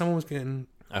door. Do you think someone was getting...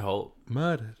 I hope.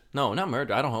 Murdered? No, not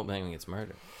murdered. I don't hope anyone gets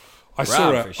murdered. I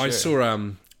saw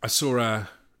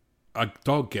a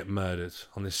dog get murdered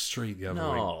on this street the other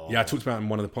week. Yeah, I talked about it in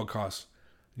one of the podcasts.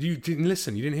 You didn't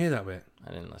listen. You didn't hear that bit.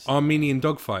 I didn't listen. Armenian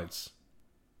dog fights.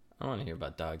 I don't want to hear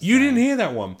about dogs. You didn't hear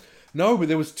that one. No, but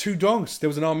there was 2 dogs. There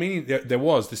was an Armenian...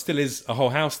 There still is a whole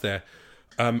house there.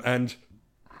 And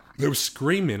they were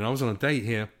screaming. I was on a date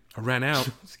here. I ran out.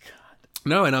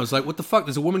 No, and I was like, what the fuck?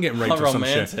 There's a woman getting raped or some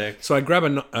shit. So I grab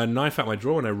a knife out my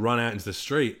drawer and I run out into the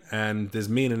street. And there's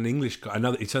me and an English guy.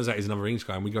 It turns out he's another English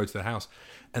guy. And we go to the house.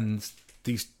 And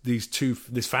this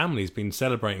family has been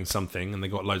celebrating something. And they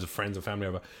got loads of friends and family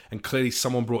over. And clearly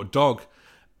someone brought a dog.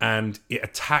 And it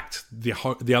attacked the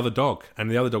other dog.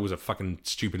 And the other dog was a fucking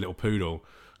stupid little poodle.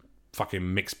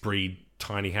 Fucking mixed breed,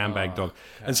 tiny handbag dog. God.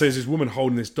 And so there's this woman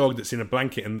holding this dog that's in a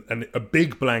blanket. And a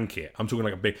big blanket. I'm talking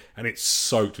like a big... And it's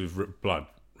soaked with blood.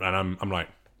 And I'm like...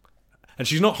 And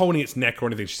she's not holding its neck or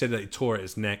anything. She said that it tore at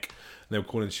its neck. And they were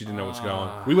calling. She didn't know what's going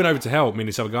on. We went over to help, me and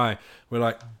this other guy. We're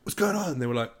like, what's going on? And they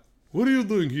were like, what are you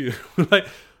doing here? We're like...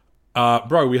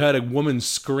 bro, we heard a woman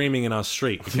screaming in our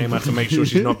street. We came out to make sure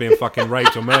she's not being fucking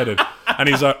raped or murdered. And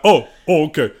he's like, oh,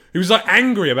 okay. He was like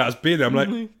angry about us being there. I'm like,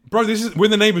 bro, we're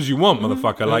the neighbours you want,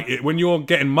 motherfucker. Like, when you're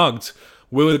getting mugged,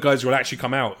 we're the guys who will actually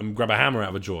come out and grab a hammer out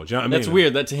of a drawer. Do you know what I mean? That's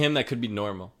weird. That to him, that could be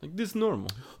normal. Like, this is normal.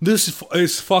 This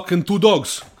is fucking 2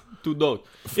 dogs. two dogs.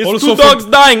 It's Also two dogs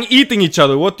dying, eating each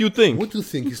other. What do you think? What do you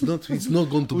think? It's not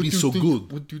going to be so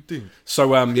good. What do you think?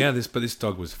 So this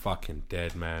dog was fucking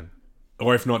dead, man.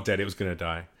 Or if not dead, it was gonna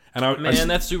die. And Man,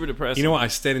 that's super depressing. you know what? I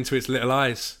stared into its little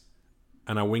eyes,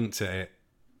 and I winked at it,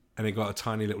 and it got a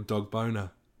tiny little dog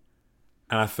boner.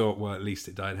 And I thought, well, at least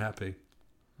it died happy.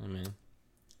 I mean,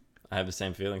 I have the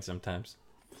same feeling sometimes.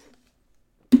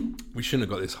 We shouldn't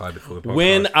have got this high before the podcast.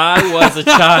 When I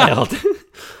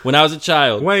was a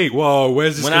child. Wait, whoa,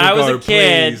 where's this When gonna I was go? a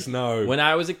kid. Please, no. When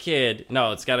I was a kid.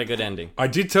 No, it's got a good ending. I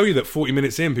did tell you that 40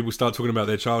 minutes in, people start talking about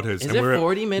their childhoods. Is and it we're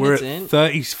 40 we're minutes at in?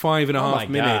 35 and a Oh half my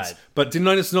minutes. God. But didn't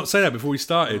I just not say that before we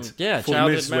started? Yeah, 40 childhood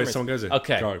minutes is where memories. someone goes in.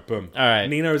 Okay. Go, boom. All right.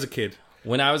 Nino as a kid.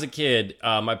 When I was a kid,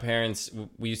 my parents,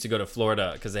 we used to go to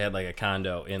Florida because they had like a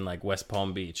condo in like West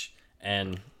Palm Beach.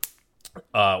 And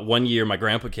one year my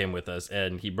grandpa came with us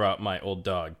and he brought my old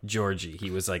dog, Georgie.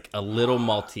 He was like a little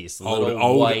Maltese, a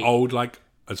little white. Old, like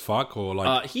as fuck, or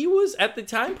like. He was at the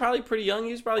time probably pretty young.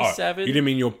 He was probably 7. You didn't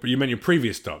mean you meant your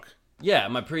previous dog. Yeah,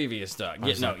 my previous dog.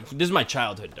 Yeah, no, this is my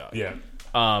childhood dog. Yeah.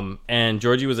 And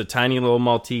Georgie was a tiny little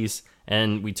Maltese,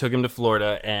 and we took him to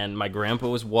Florida, and my grandpa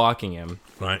was walking him.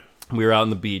 Right. We were out on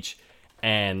the beach,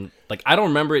 and like I don't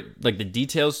remember it like the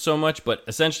details so much, but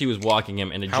essentially he was walking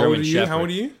him in a German Shepherd. How old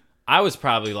are you? I was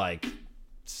probably like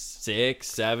 6,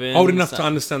 7. Old enough to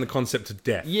understand the concept of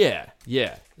death. Yeah.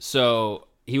 So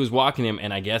he was walking him,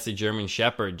 and I guess a German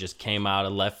Shepherd just came out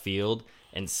of left field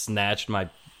and snatched my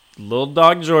little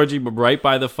dog Georgie, but right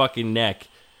by the fucking neck,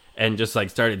 and just like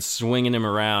started swinging him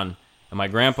around. And my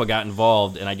grandpa got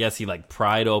involved, and I guess he like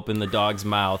pried open the dog's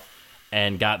mouth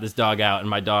and got this dog out, and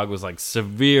my dog was like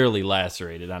severely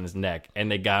lacerated on his neck, and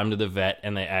they got him to the vet,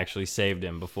 and they actually saved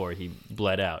him before he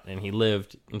bled out, and he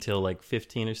lived until like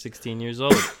 15 or 16 years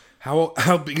old.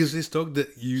 How big is this dog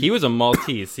that you? He was a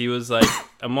Maltese. He was like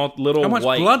a little How much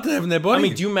white. blood do they have in their body? I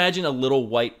mean, do you imagine a little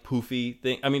white poofy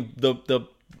thing? I mean, the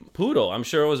poodle, I'm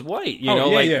sure it was white. You know,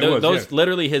 like those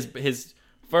literally his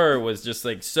fur was just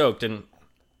like soaked, and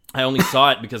I only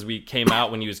saw it because we came out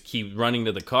when he was running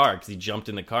to the car because he jumped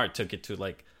in the car, took it to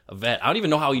like a vet. I don't even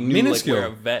know how he knew like where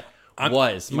a vet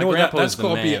was. You My know what, grandpa that's was the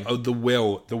got to be man. the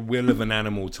will of an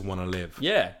animal to want to live.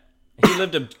 Yeah, he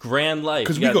lived a grand life.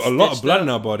 Because He we got a lot of stitched blood up. in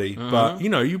our body, but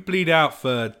you bleed out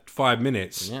for 5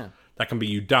 minutes. Yeah. That can be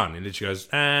you done. It literally goes,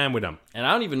 and we're done. And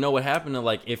I don't even know what happened to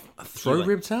like if throat like,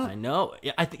 ripped out? I know.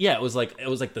 Yeah, it was like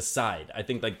the side. I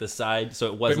think like the side. So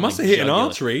it But wasn't. it must like have hit an jugular.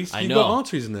 artery. I You've know. got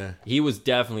arteries in there. He was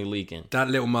definitely leaking.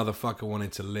 That little motherfucker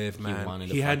wanted to live, man. wanted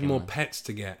to He had fucking more live. pets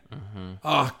to get.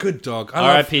 Oh, good dog.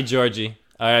 R.I.P. Georgie.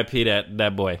 R.I.P.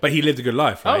 that boy. But he lived a good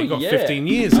life, right? Oh, He got yeah. 15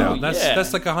 years Oh, out. That's yeah.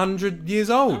 that's like 100 years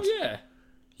old. Oh yeah,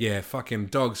 Yeah, fucking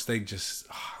dogs. They just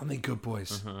aren't they good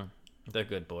boys? they're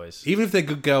good boys. Even if they're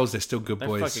good girls, they're still good They're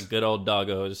boys. fucking good old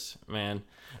doggos, man.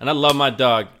 And I love my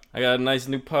dog. I got a nice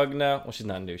new pug now. Well, she's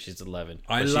not new. She's 11.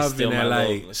 I But she's love still in my LA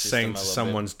little- she's still saying my to little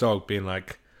someone's dog, being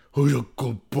like, "Who's a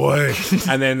good boy?"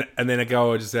 and then a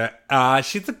girl will just say,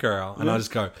 she's a girl," and I'll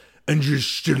just go, "And you're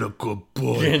still a good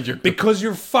boy," And you're good. because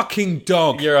you're a fucking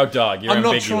dog. bit. You're a dog. You're I'm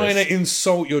not ambiguous. trying to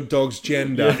insult your dog's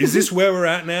gender. Is this where we're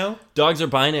at now? Dogs are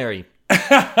binary.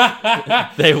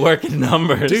 They work in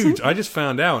numbers. Dude, I just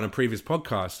found out in a previous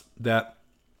podcast that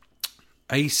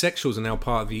asexuals are now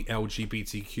part of the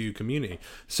LGBTQ community.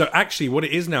 So actually what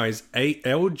it is now is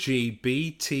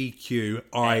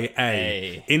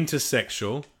LGBTQIA,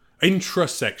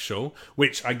 intrasexual,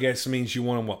 which I guess means you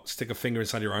want to stick a finger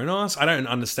inside your own ass. I don't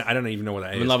understand. I don't even know what that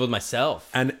I'm is. in love with myself.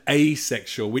 And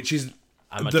asexual, which is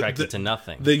I'm attracted to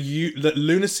nothing. The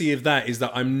lunacy of that is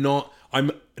that I'm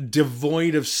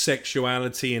devoid of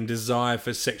sexuality and desire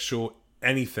for sexual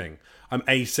anything. I'm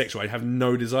asexual. I have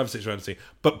no desire for sexuality.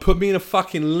 But put me in a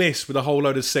fucking list with a whole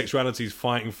load of sexualities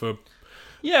fighting for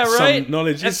Yeah, some right.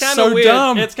 knowledge. It's It's kind so of weird.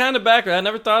 dumb. It's kind of backwards. I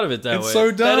never thought of it that It's way.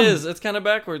 so dumb. That is. It's kind of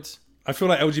backwards. I feel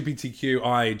like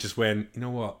LGBTQI just went, you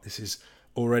know what? This is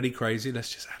already crazy.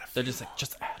 Let's just add a few. They're just like,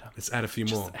 just add them. Let's add a few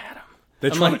more. Add them.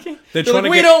 They're I'm trying like, to they're get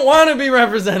we don't want to be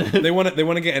represented. They want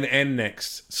to get an N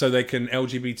next, so they can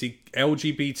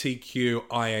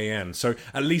LGBTQIAN. So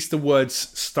at least the word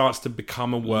starts to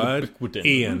become a word. Ubiquitin.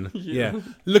 Ian, yeah.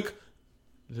 Look,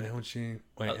 LG.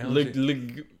 Wait,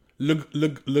 LG.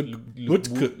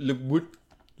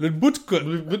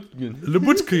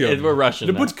 Lebutkian. We're Russian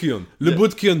now.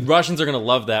 Lebutkian. Russians are gonna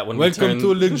love that when Welcome we to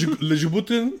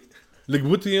turn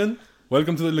Legbutian.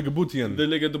 Welcome to the Legbutian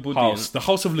the house, the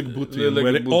house of Legbutian, The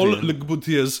where all Legbutian.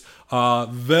 Legbutians are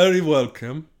very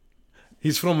welcome.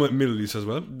 He's from the Middle East as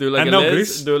well. Do you like and a now les?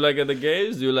 Greece. Do you like the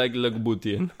gays? Do you like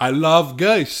Logbutian? I love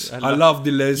guys. I love the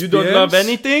lesbians. You don't love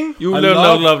anything? You I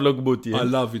love love- Logbutian. I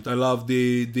love it. I love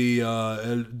the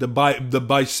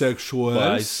bisexuals.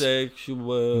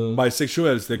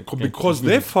 Bisexuals. Because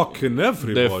they're fucking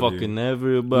everybody. They're fucking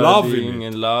everybody. Loving it.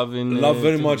 and loving Love it.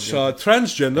 very much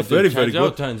transgender. Very, very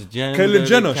good. Transgender, Kylie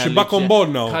Jenner, she's back on board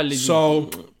now. Kylie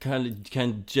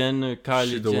Jenner.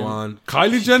 She's the one.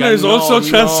 Kylie Jenner is also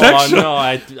transsexual. No,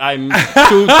 I'm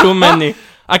too many.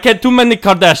 I can't too many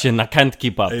Kardashian. I can't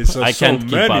keep up. It's I can't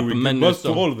keep up. We can Many, bust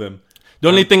so- to all of them. The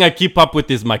only thing I keep up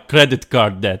with is my credit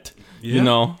card debt. Yeah. You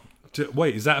know?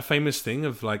 Wait, is that a famous thing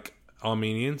of like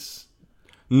Armenians?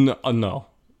 No, no.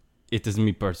 It is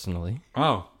me personally.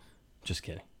 Oh, Just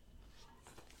kidding.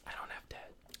 I don't have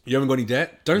debt. you haven't got any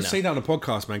debt? Don't say that on a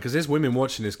podcast, man, because there's women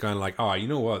watching this going like, oh, you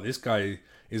know what? This guy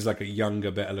is like a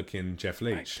younger, better looking Jeff I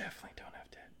Leach. definitely don't have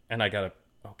debt. And I got a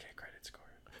okay credit score.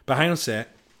 But hang on a sec.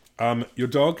 Your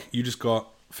dog, you just got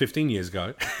 15 years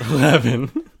ago.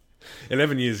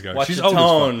 11 years ago. Watch She's your old as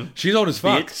tone, fuck. She's old as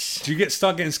fuck. bitch. Do you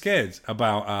start getting scared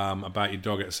about your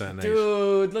dog at a certain age?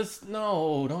 Dude,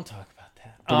 don't talk about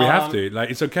that. But we have to.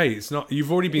 Like, it's okay. It's not.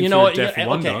 You've already been You through know a what? death for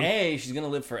one dog. A, she's gonna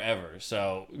live forever,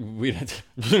 so we.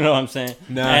 You know what I'm saying?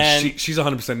 Nah, and, she's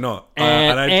 100% not.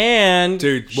 and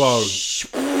Dude, whoa.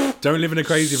 Don't live in a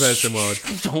crazy person world.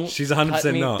 don't. She's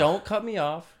 100% not. Don't cut me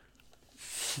off.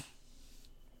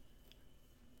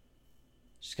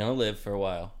 She's gonna live for a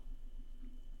while,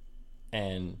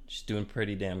 and she's doing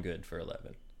pretty damn good for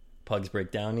 11. Pugs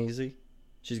break down easy.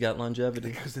 She's got longevity.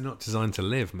 Because they're not designed to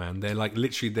live, man. They're like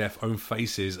literally their own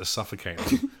faces are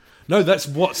suffocating them. No, that's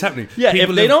what's happening. Yeah,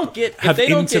 People if they don't get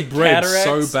interbred cataracts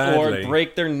so badly. or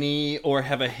break their knee or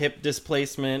have a hip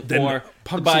displacement Then or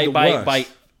pugs by are the by worst. by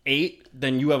 8,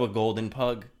 then you have a golden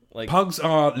pug. Like Pugs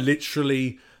are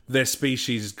literally their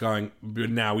species is going,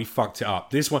 now we fucked it up.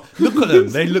 This one, look at them.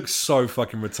 They look so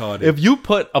fucking retarded. if you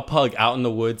put a pug out in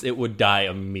the woods, it would die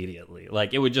immediately.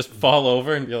 Like it would just fall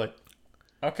over and be like,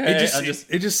 okay,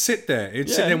 it just sit there. It'd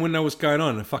sit Yeah. there and wouldn't know what's going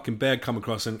on. A fucking bear come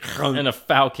across and and a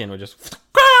falcon would just.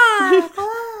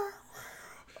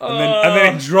 and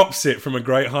then it drops it from a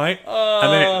great height,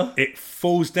 and then it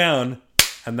falls down,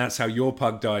 and that's how your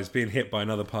pug dies, being hit by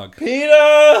another pug.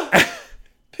 Peter.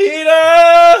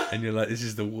 And you're like, this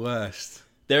is the worst.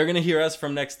 They're gonna hear us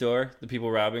from next door. The people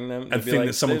robbing them. They'll And be think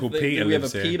that someone called Peter we have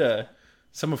lives a here. Peter.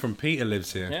 Someone from Peter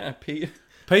lives here. Yeah, Peter.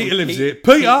 Peter lives Pete- here.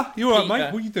 Peter, Pete- you alright, Peter.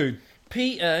 mate? What are you doing?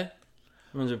 Peter.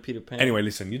 Reminds me of Peter Pan. Anyway,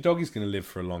 listen, your doggy's going to live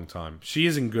for a long time. She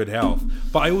is in good health.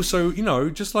 But I also,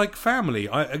 just like family,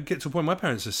 I get to a point, my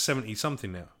parents are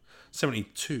 70-something now.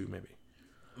 72, maybe.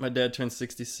 My dad turns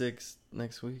 66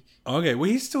 next week. Okay, well,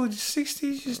 he's still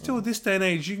 60. He's still this day and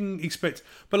age. You can expect...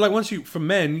 But like once for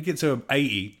men, you get to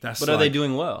 80, that's But are they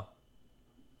doing well?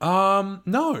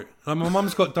 No. Like, my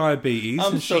mum's got diabetes.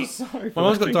 I'm and so sorry. My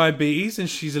mum's got diabetes and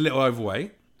she's a little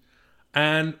overweight.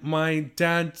 And my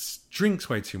dad drinks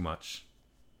way too much.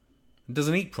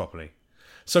 Doesn't eat properly.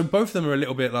 So both of them are a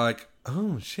little bit like,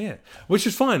 oh shit. Which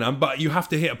is fine, but you have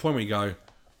to hit a point where you go,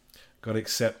 gotta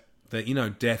accept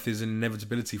that, death is an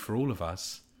inevitability for all of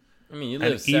us. I mean, you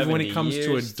live And even when it 70 comes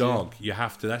to a years, dog, you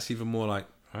have to, that's even more like,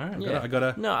 all right, I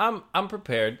gotta No, I'm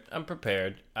prepared. I'm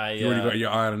prepared. you already got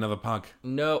your eye on another pug.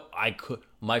 No, I could.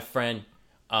 My friend,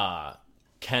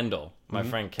 Kendall. My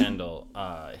friend Kendall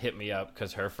hit me up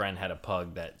because her friend had a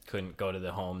pug that couldn't go to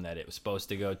the home that it was supposed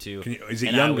to go to. Is it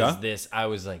and younger? I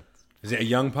was like, Is it a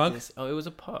young pug? oh, it was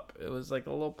a pup. It was like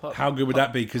a little pup. How good would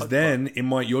that be? Because then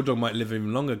your dog might live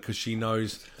even longer because she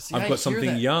knows See, I've I got hear something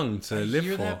that. young to I live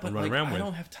hear for that, but and run like, around I with.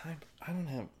 don't have time. I don't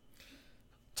have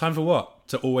Time for what?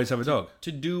 To always have a dog.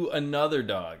 to do another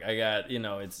dog. I got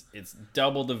it's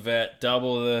double the vet,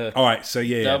 double the. All right, so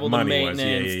Double the money-wise,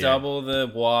 maintenance, double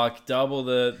the walk, double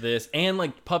the this, and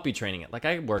like puppy training it. Like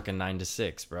I work a 9 to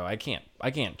 6, bro. I can't. I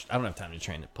don't have time to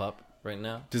train a pup right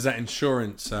now. Does that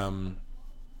insurance?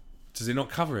 Does it not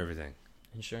cover everything?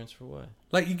 Insurance for what?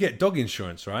 Like you get dog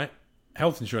insurance, right?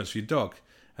 Health insurance for your dog,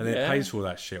 and then it Yeah. pays for all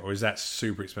that shit, or is that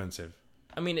super expensive?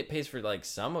 I mean, it pays for like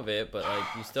some of it, but like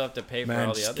you still have to pay for Man,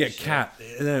 all the just other get a shit. cat.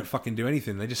 They don't fucking do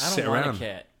anything. They just I sit don't want around. a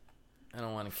cat. I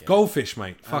don't want a cat. Goldfish,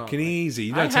 mate. Fucking easy.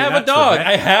 You I don't take have that a to the dog. vet.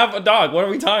 I have a dog. What are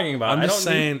we talking about? I'm I just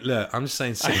don't saying. Look, I'm just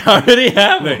saying. Need, I already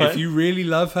have Look, one. if you really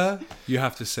love her, you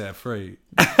have to set her free.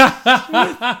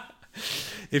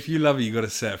 If you love her, you got to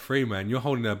set her free, man. You're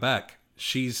holding her back.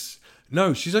 She's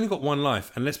only got one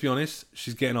life, and let's be honest,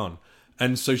 she's getting on,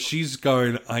 and so she's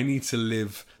going. I need to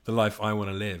live the life I want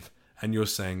to live, and you're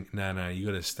saying, no, you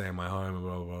got to stay in my home.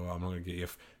 Blah, blah, blah. I'm not going to get you.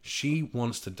 She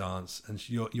wants to dance, and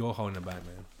you're holding her back,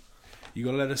 man. You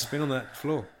got to let her spin on that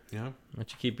floor. Yeah. Why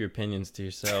don't you keep your opinions to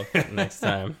yourself next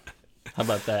time? How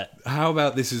about that? How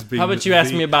about this has been... How about you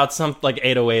ask me about some, like,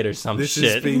 808 or some This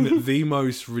shit? has been the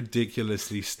most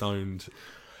ridiculously stoned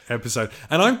episode.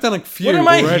 And I've done a few What am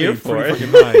I already. here for? Pretty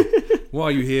fucking high. What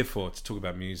are you here for? To talk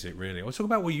about music, really. Or talk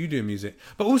about what you do in music.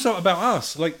 But also about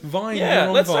us. Like, Vine. Yeah, you're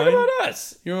on let's Vine. talk about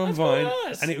us. You're on Let's talk Vine.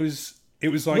 about us. And it was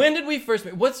like... When did we first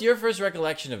meet? What's your first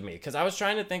recollection of me? Because I was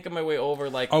trying to think of my way over,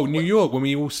 like... Oh, New York, when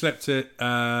we all slept at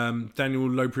Daniel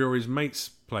Lopriori's mate's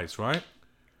place, right?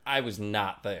 I was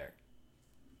not there.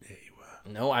 Yeah, you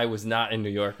were. No, I was not in New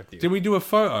York with you. Did we do a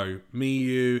photo? Me,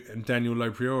 you, and Daniel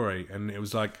Lopriori. And it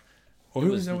was like... Or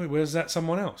who was that? Was that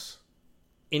someone else?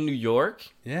 In New York?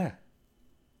 Yeah.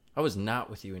 I was not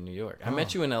with you in New York. I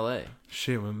met you in L.A.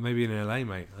 Shit, well, maybe in LA,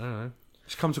 mate. I don't know.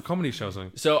 Just come to a comedy show or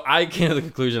something. So I came to the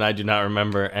conclusion I do not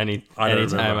remember any time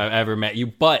remember. I've ever met you.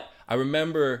 But I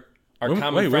remember our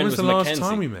common when friend was the last Mackenzie.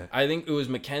 time we met? I think it was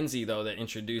Mackenzie, though, that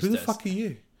introduced Who the us. fuck are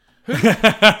you?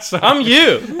 I'm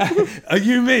you. Are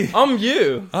you me? I'm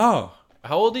you. Oh.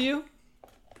 How old are you?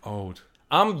 Old.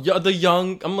 I'm the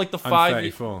young. I'm like the I'm 5.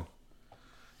 34.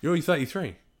 You're only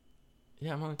 33.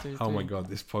 Yeah, I'm only 33. Oh my god,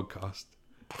 this podcast.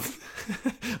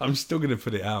 I'm still going to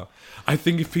put it out. I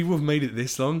think if people have made it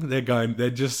this long,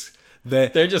 they're just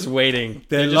waiting.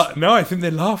 No, I think they're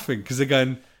laughing because they're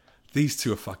going, these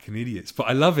two are fucking idiots. But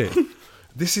I love it.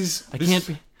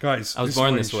 Guys, I was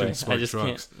born this way. I just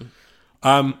can't.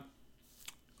 I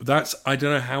don't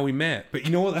know how we met, but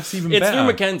you know what? That's even It's better. through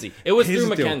Mackenzie. It was Here's through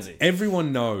the deal. Mackenzie.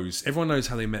 Everyone knows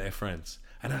how they met their friends,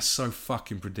 and that's so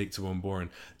fucking predictable and boring.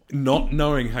 Not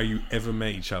knowing how you ever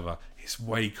met each other is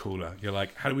way cooler. You're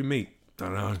like, how did we meet?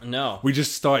 Don't know. No. We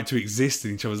just started to exist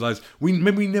in each other's lives.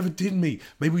 Maybe we never did meet.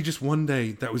 Maybe we just one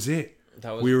day that was it.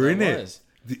 We were in it.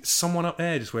 Someone up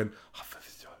there just went.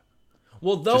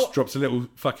 Well, Just drops a little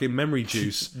fucking memory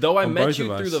juice. Though I on met both you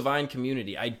of us. through the Vine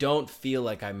community, I don't feel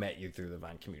like I met you through the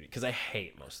Vine community because I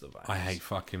hate most of the Vines. I hate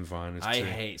fucking Viners I too.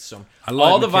 hate so. I like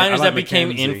all the Mackenzie- Viners I like that became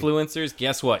Mackenzie. influencers.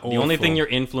 Guess what? The only Awful. thing you're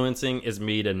influencing is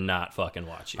me to not fucking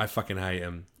watch you. I fucking hate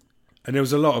them. And there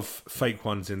was a lot of fake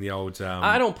ones in the old.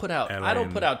 I don't put out. LA I don't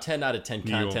and put out 10 out of 10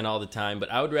 New York. content all the time,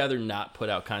 but I would rather not put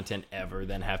out content ever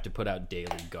than have to put out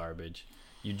daily garbage.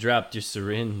 You dropped your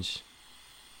syringe.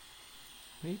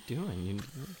 What are you doing?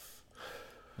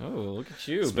 Oh, look at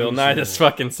you, Bill Nye, this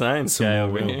fucking science guy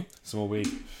over here. Some more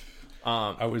weed.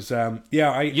 I was.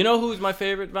 Yeah. You know who's my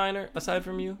favorite Viner aside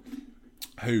from you?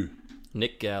 Who?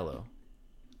 Nick Gallo.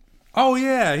 Oh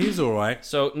yeah, he's all right.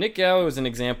 So Nick Gallo is an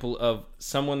example of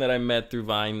someone that I met through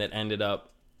Vine that ended up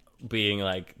being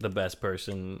like the best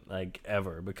person like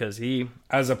ever because he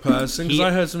As a person, because I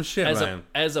heard some shit about him.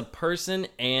 as a person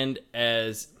and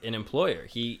as an employer.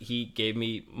 He gave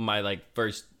me my like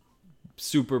first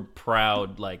super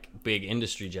proud like big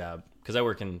industry job because I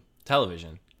work in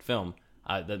television, film.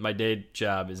 That my day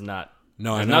job is not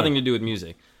has nothing to do with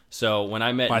music. So when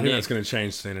I met But I think Nick, that's going to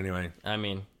change soon anyway. I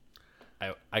mean,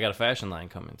 I got a fashion line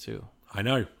coming too. I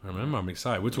know. I remember. I'm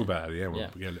excited. We'll talk about it. Yeah, we'll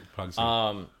get a little plugs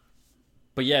in.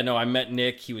 But yeah, no, I met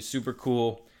Nick. He was super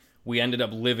cool. We ended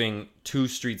up living 2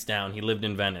 streets down. He lived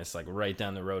in Venice, like right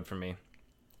down the road from me.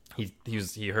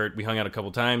 He heard we hung out a couple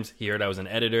times. He heard I was an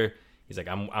editor. He's like,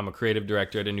 I'm a creative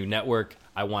director at a new network.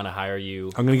 I want to hire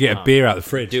you. I'm going to get a beer out of the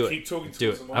fridge. Do it. Keep talking Do to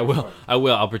it. us. I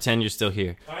will. I'll pretend you're still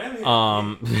here. I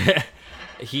am here.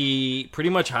 He pretty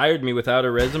much hired me without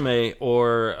a resume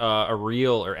or a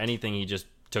reel or anything. He just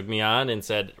took me on and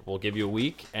said, "We'll give you a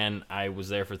week," and I was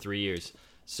there for 3 years.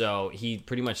 So he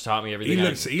pretty much taught me everything.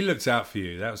 He looked out for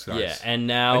you. That was nice. Yeah, and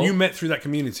now And you met through that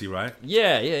community, right?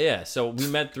 Yeah. So we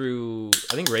met through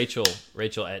I think Rachel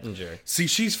Ettinger. See,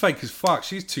 she's fake as fuck.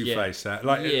 She's two-faced.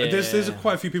 There's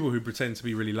quite a few people who pretend to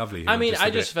be really lovely. I mean, I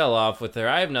just fell off with her.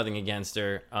 I have nothing against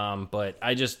her, but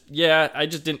I just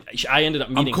didn't. I ended up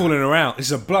meeting. I'm calling her out. This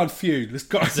is a blood feud. Let's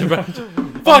go.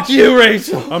 Fuck you,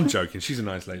 Rachel. I'm joking. She's a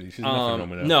nice lady. She's nothing wrong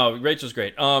with her. No, Rachel's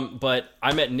great. But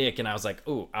I met Nick, and I was like,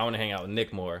 ooh, I want to hang out with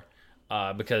Nick more.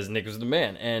 Because Nick was the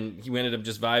man, and he ended up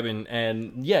just vibing,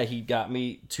 and yeah, he got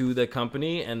me to the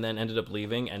company, and then ended up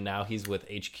leaving, and now he's with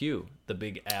HQ, the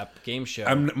big app game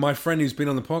show. My friend who's been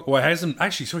on the podcast, well,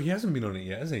 he hasn't been on it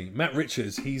yet, has he? Matt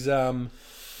Richards. He's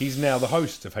now the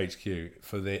host of HQ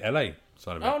for the LA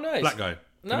side of it. Oh, nice. Black guy,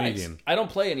 comedian. Nice. I don't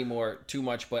play anymore too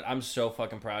much, but I'm so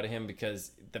fucking proud of him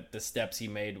because the steps he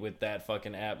made with that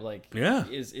fucking app, like,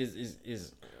 is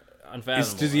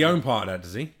unfathomable. Does he own part of that?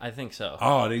 Does he? I think so.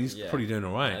 Oh, he's probably doing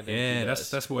all right. I think he Yeah,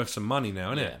 does. that's worth some money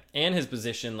now, isn't it? And his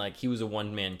position, like, he was a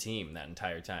one-man team that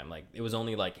entire time. Like, it was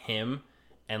only like him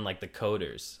and like the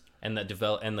coders and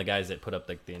the guys that put up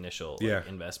like the initial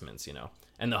investments,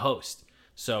 and the host.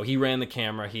 So he ran the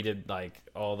camera. He did like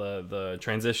all the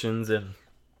transitions and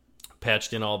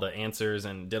patched in all the answers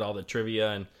and did all the trivia.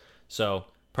 And so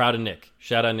proud of Nick.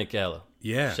 Shout out Nick Gallo.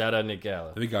 Yeah. Shout out Nick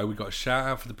Gallo. There we go. We got a shout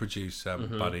out for the producer,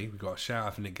 buddy. We got a shout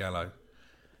out for Nick Gallo.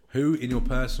 Who in your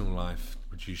personal life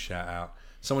would you shout out?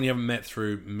 Someone you haven't met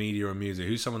through media or music.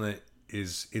 Who's someone that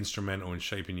is instrumental in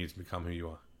shaping you to become who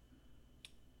you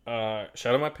are?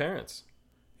 Shout out my parents.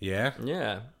 Yeah?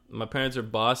 Yeah. My parents are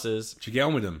bosses. Did you get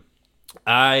on with them?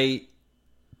 I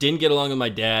didn't get along with my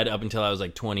dad up until I was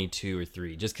like 22 or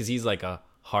 3, just because he's like a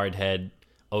hardhead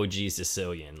OG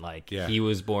Sicilian. Like, he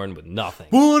was born with nothing.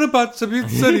 Straight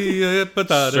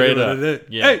up.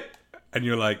 Yeah. Hey! And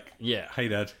you're like, Yeah. hey,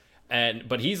 Dad.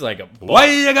 But he's like a Why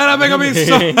you gotta make me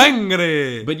so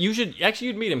angry? But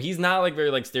you'd meet him. He's not like very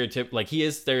like stereotypical. Like, he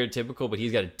is stereotypical, but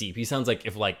he's got a deep. He sounds like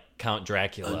if like Count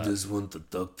Dracula. I just want to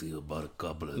talk to you about a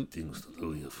couple of things to do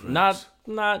with your friends.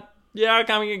 Not. Yeah,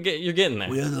 you're getting there.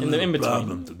 We had a in little between.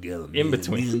 problem together. In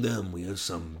between. Me and them, we had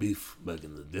some beef back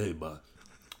in the day, but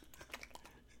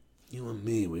you and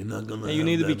me, we're not gonna. Hey, you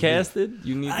need to be casted.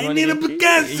 You need. I need to be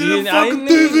casted in a fucking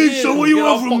TV show. What you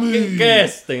want from me?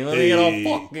 Casting. Let me get a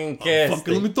fucking casting.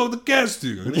 Fucking let me talk to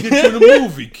casting. I'm gonna get you in a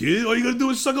movie, kid. All you gotta do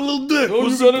is suck a little dick.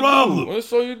 What's the problem?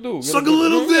 That's all you do. Suck a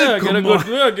little dick.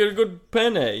 Get a good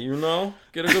penne. You know,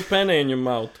 get a good penne in your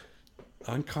mouth.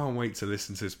 I can't wait to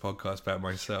listen to this podcast about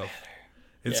myself.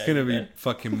 It's gonna be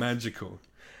fucking magical.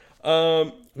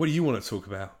 What do you want to talk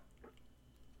about?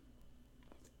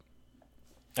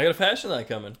 I got a fashion line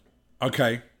coming.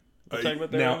 Okay. Talk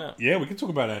about that right now. Yeah, we can talk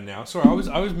about that now. Sorry,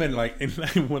 I was meant like in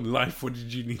one life. What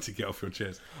did you need to get off your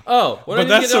chest? Oh, but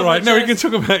that's all right. No, we can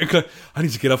talk about it. I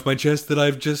need to get off my chest that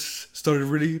I've just started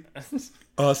really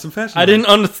awesome fashion. I didn't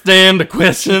understand the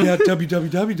question. Yeah,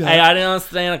 www. Hey, I didn't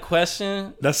understand the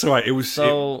question. That's all right. It was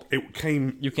so it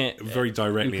came. You can't very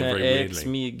directly you and can't very ask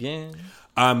weirdly. me again.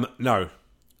 No.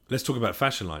 Let's talk about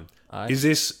fashion line. Aye. Is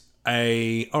this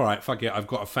all right, fuck it, I've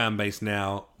got a fan base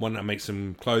now, why don't I make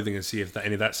some clothing and see if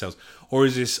any of that sells? Or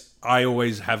is this, I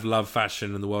always have loved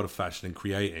fashion and the world of fashion and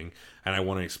creating, and I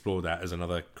want to explore that as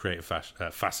another creative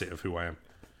facet of who I am?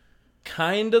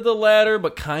 Kind of the latter,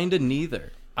 but kind of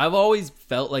neither. I've always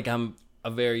felt like I'm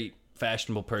a very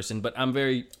fashionable person, but I'm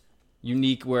very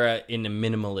unique in a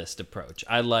minimalist approach.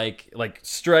 I like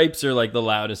stripes are like the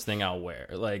loudest thing I'll wear.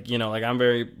 Like, you know, like I'm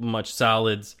very much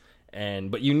solids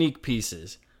but unique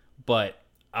pieces. But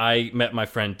I met my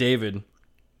friend David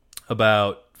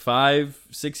about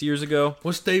 5-6 years ago.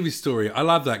 What's David's story? I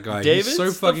love that guy. David's He's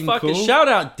so fucking cool. Shout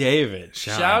out David.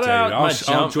 Shout out David.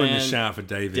 I'll join the shout out for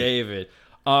David.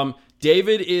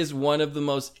 David is one of the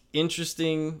most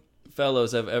interesting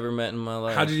fellows I've ever met in my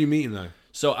life. How did you meet him though?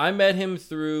 So I met him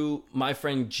through my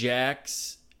friend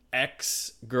Jack's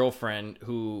ex-girlfriend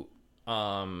who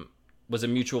was a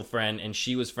mutual friend, and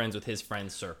she was friends with his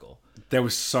friend's circle. There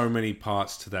was so many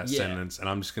parts to that sentence, and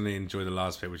I'm just going to enjoy the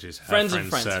last bit, which is friends of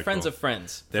friends. Circle. Friends of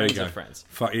friends. There friends you go. Of friends.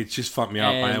 It just fucked me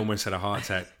up. I almost had a heart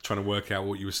attack trying to work out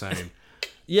what you were saying.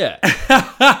 Yeah.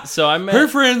 So I met her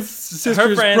friends,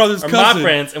 sisters, brothers, cousins. My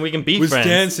friends, and we can be was friends.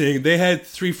 Dancing. They had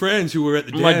 3 friends who were at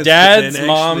the dance. My dad's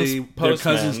mom's their postman's.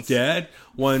 cousin's dad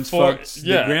once fucked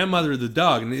the grandmother of the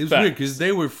dog, and it was weird because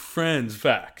they were friends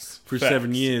for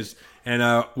 7 years.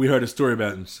 And we heard a story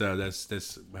about him, so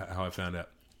that's how I found out.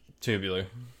 Tubular,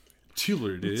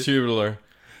 dude. Tubular.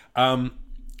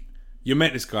 You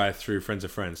met this guy through Friends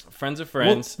of Friends. Friends of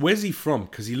Friends. Where's he from?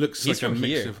 Because he looks like a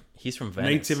mix of... He's from Venice.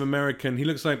 Native American. He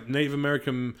looks like Native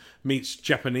American meets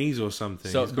Japanese or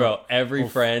something. So, bro, every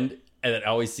friend that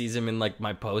always sees him in like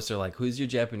my posts are like, "Who's your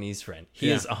Japanese friend?"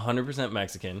 He is 100%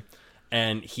 Mexican,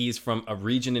 and he's from a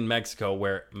region in Mexico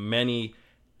where many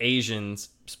Asians,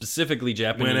 specifically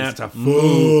Japanese, went out to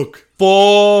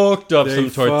fucked up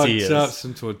some tortillas. Fucked up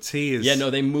some tortillas. Yeah,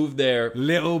 no, they moved there.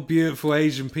 Little beautiful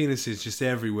Asian penises just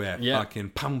everywhere. Yeah.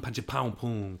 Fucking pum punch pound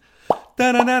poom.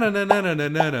 Da da da da da da da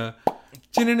da da.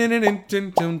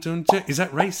 Is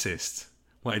that racist?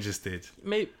 What I just did?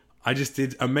 Maybe. I just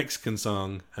did a Mexican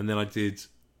song, and then I did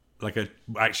like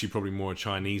actually probably more a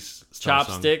Chinese style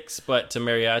chopsticks, song. But to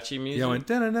mariachi music. Yeah, I went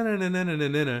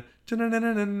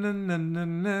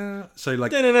so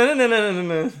like hey,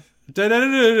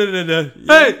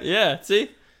 yeah. See,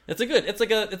 it's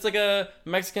like a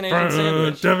Mexican Asian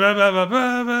sandwich.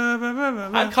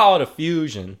 I'd call it a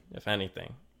fusion, if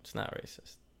anything. It's not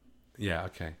racist. Yeah,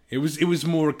 okay. It was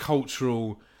more a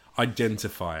cultural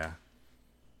identifier.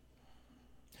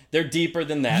 They're deeper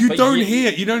than that.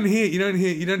 You don't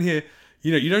hear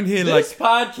you don't hear This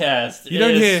podcast. you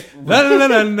don't is... hear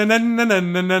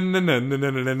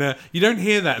you don't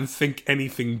hear that and think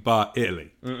anything but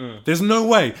Italy. There's no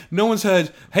way. No one's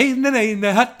heard Lebanon.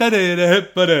 and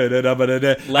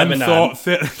thought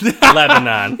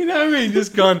Lebanon. You know what I mean?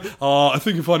 Just gone. I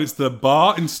think you find it's the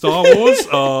bar in Star Wars.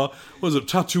 What was it,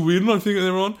 Tatooine? I think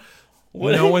they're on.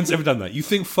 No one's ever done that. You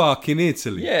think fucking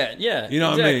Italy? Yeah. You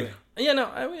know what I mean? Yeah,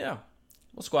 no,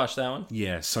 we'll squash that one.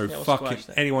 Yeah. So we'll fucking squash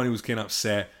that. anyone who was getting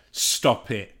upset,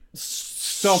 stop it.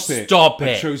 Stop it. Stop I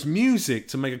it. chose music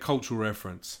to make a cultural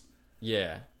reference.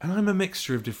 Yeah. And I'm a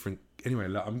mixture of different... Anyway,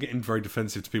 look, I'm getting very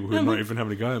defensive to people who are not even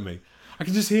having a go at me. I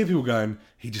can just hear people going,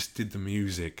 he just did the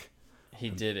music. He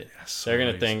did it. so They're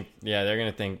gonna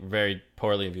amazing. think very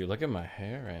poorly of you. Look at my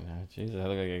hair right now. Jesus, I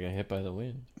look like I got hit by the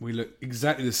wind. We look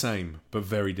exactly the same, but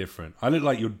very different. I look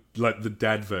like you're like the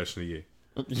dad version of you.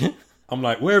 I'm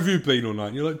like, where have you been all night?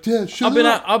 And you're like, Dad, shut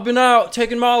up. I've been out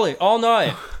taking Molly all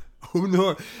night. Oh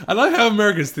no! I like how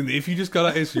Americans think that if you just go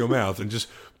like this to your mouth and just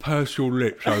purse your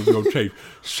lips over your teeth,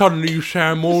 suddenly you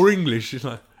sound more English. It's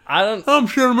like, I'm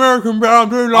still American, but I'm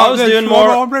doing like this.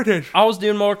 I'm British. I was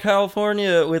doing more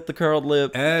California with the curled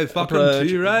lip. Fucking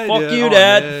right. Fuck you,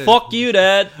 Dad. Yeah. Fuck you,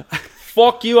 Dad.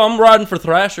 Fuck you. I'm riding for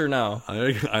Thrasher now.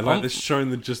 I like this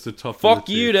showing just the top. Fuck of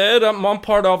the you, teeth. Dad. I'm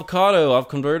part avocado. I've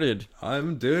converted.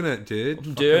 I'm doing it, dude.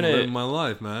 I'm doing it. Living my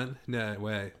life, man. No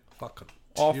way. Fucking.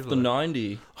 Off the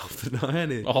 90. Off the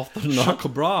 90. Off the 90. Shaka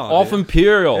bra. Off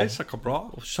Imperial. Yeah, shaka bra.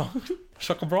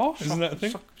 Shaka bra? Isn't that a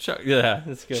thing? Yeah,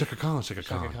 that's good. Shaka Khan, Shaka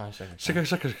Khan.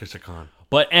 Shaka Khan.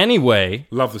 But anyway.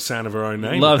 Love the sound of her own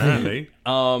name, Love apparently.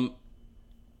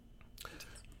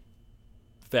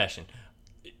 Fashion.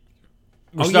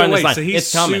 We're starting this line. so he's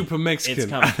It's coming. super Mexican. It's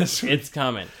coming. It's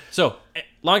coming. So,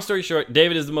 long story short,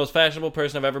 David is the most fashionable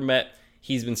person I've ever met.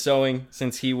 He's been sewing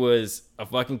since he was a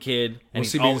fucking kid. And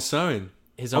What's he been sewing?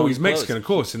 His own he's clothes. Mexican, of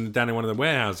course, down in one of the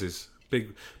warehouses.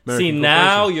 Big American See,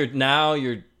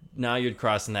 corporation. now you're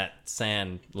crossing that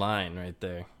sand line right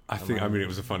there. I mean, it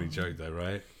was a funny joke, though,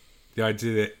 right? The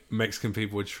idea that Mexican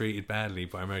people were treated badly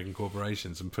by American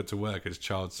corporations and put to work as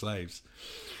child slaves.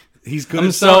 He's good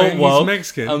at sewing. Woke. He's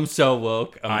Mexican. I'm so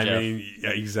woke. I mean,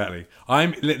 yeah, exactly.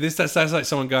 That's like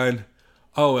someone going,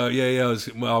 "Oh, yeah.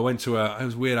 I went to it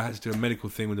was weird. I had to do a medical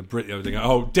thing with a Brit the other day.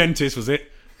 Oh, dentist was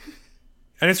it?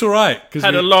 And it's all right because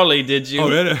had a lolly, did you?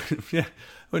 Oh, yeah.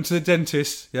 Went to the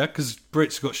dentist, yeah, because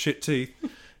Brits got shit teeth.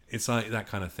 It's like that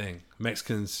kind of thing.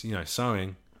 Mexicans,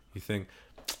 sewing. You think,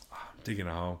 I'm digging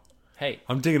a hole. Hey,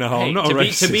 I'm digging a hole. I'm not a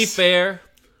racist. To be fair,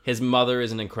 his mother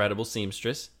is an incredible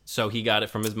seamstress, so he got it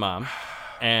from his mom.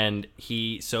 And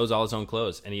he sews all his own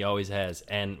clothes, and he always has.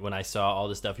 And when I saw all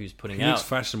the stuff he was putting He out, looks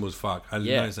fashionable as fuck. And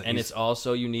it's all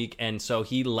so unique. And so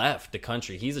he left the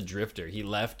country. He's a drifter. He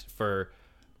left for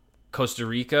Costa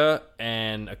Rica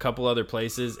and a couple other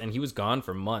places, and he was gone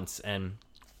for months and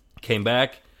came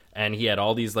back, and he had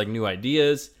all these like new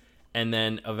ideas. And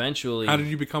then eventually, how did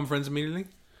you become friends immediately?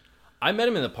 I met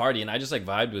him in the party, and I just like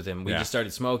vibed with him. We Yeah. just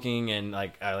started smoking, and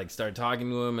like I like started talking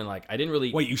to him, and like I didn't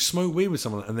really. Wait, you smoked weed with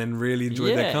someone and then really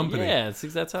enjoyed their company? Yeah,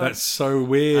 that's how. That's so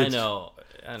weird. I know.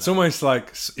 It's almost like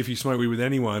if you smoke weed with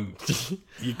anyone,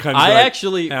 you kind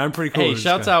of. I'm pretty cool. Hey,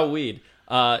 shouts out weed.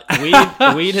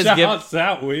 Weed has Shouts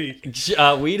out weed.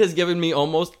 Weed has given me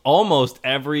almost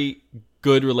every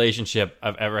good relationship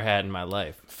I've ever had in my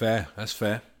life. Fair. That's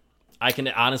fair. I can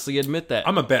honestly admit that.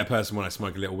 I'm a better person when I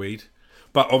smoke a little weed.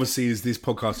 But obviously, as this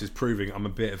podcast is proving, I'm a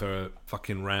bit of a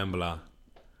fucking rambler.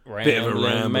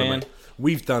 Man.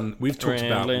 We've talked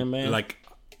about like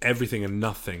everything and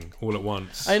nothing all at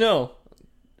once. I know,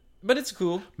 but it's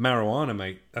cool. Marijuana,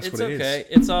 mate. That's It's what it okay.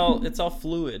 is. It's all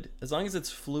fluid. As long as it's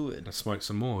fluid. Let's smoke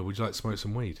some more. Would you like to smoke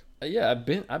some weed? Yeah, I've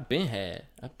been had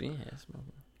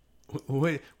smoking.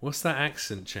 Wait, what's that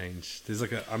accent change? There's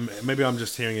like maybe I'm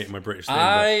just hearing it in my British thing.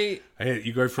 I hear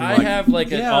you go from. I have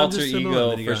like an I'm alter just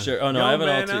ego annoyed. for sure. Oh no, I have an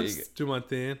alter I'll ego. just do my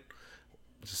thing.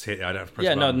 Just hit. I don't have to press.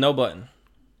 Yeah, a button. no button.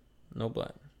 No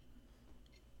button.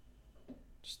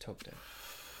 Just toke that.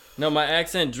 No, my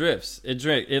accent drifts.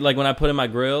 It like when I put in my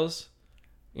grills,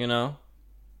 the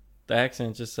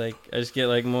accent just like I just get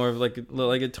like more of like a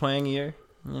twangier,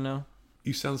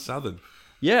 You sound southern.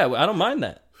 Yeah, I don't mind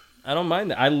that. I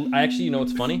actually,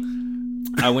 what's funny?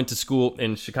 I went to school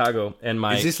in Chicago, and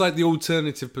Is this like the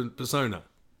alternative persona?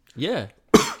 Yeah.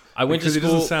 I went to Because school.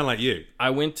 it doesn't sound like you.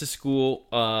 I went to school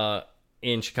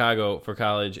in Chicago for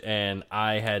college, and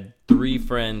I had 3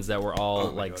 friends that were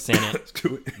all like That's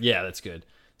good. Yeah, that's good.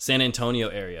 San Antonio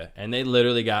area, and they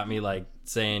literally got me like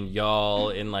saying y'all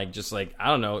in like just like I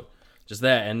don't know, just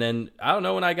that. And then I don't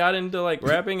know, when I got into like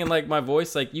rapping and like my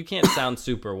voice, like you can't sound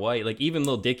super white. Like even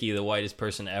Lil Dicky, the whitest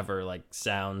person ever, like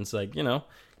sounds like, you know,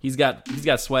 he's got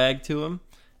swag to him,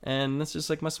 and that's just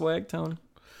like my swag tone.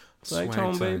 Swag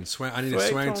tone, baby. I need a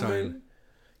swag tone. baby.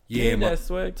 Yeah, that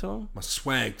swag tone. My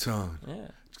swag tone. Yeah.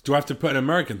 Do I have to put an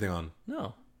American thing on?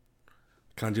 No.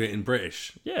 Can I do it in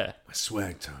British? Yeah. My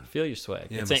swag tone. Feel your swag.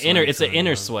 Yeah, It's my an inner. swag It's an tone, inner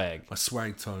man. swag. My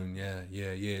swag tone. Yeah.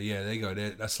 There you go.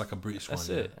 That's like a British That's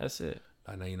one. it. That's it.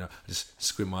 I know, you know. I just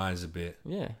squint my eyes a bit.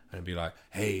 Yeah. And be like,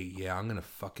 hey, yeah, I'm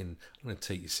gonna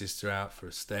take your sister out for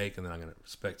a steak, and then I'm gonna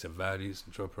respect her values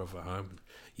and drop her off at home.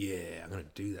 Yeah, I'm gonna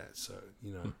do that. So,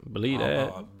 you know, Believe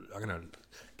that. I'm gonna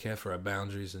care for her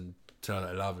boundaries and tell her that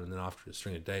I love her. And then after a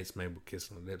string of dates, maybe we'll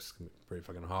kiss on the lips. It's gonna be pretty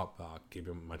fucking hot, but I'll keep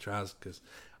him with my trousers because,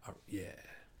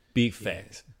 Big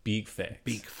facts. Big facts.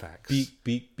 Big facts.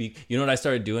 Big. You know what I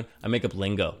started doing? I make up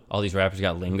lingo. All these rappers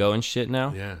got lingo and shit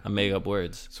now. Yeah. I make up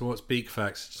words. So what's beak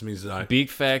facts? It just means that Big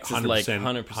facts is like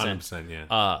 100%. 100%,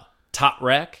 yeah. Top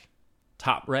rack.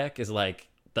 Top rack is like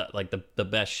the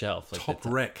best shelf. Like Top the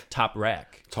rack. Top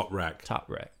rack. Top rack. Top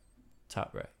rack.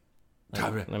 Top rack.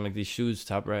 Top rack. Like these shoes,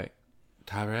 top rack.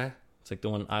 Top rack. It's like the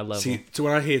one I love. See, so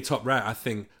when I hear top rack, I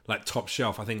think like top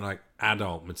shelf. I think like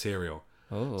adult material.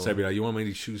 Oh. So I'd be like, you want me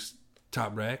to choose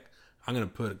top rack? I'm going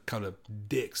to put a couple of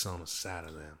dicks on the side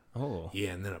of them. Oh. Yeah,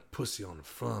 and then a pussy on the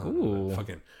front. Ooh.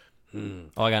 Fucking.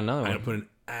 Oh, I got another I'm one. going to put an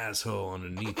asshole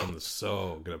underneath on the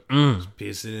sole. Going to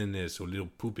pierce it in there so a little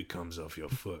poopy comes off your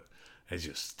foot as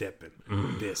you're stepping.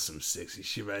 There's some sexy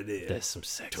shit right there. There's some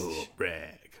sexy top shit.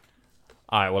 rack.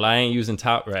 All right, well, I ain't using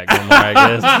top rack no more, I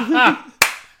guess.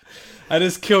 I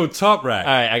just killed top rack.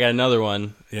 All right, I got another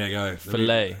one. Yeah, go.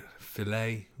 Filet.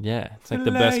 Filet. Yeah, it's like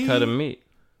the best cut of meat.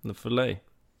 The filet.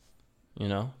 You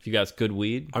know, if you got good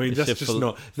weed. I mean, this that's shit just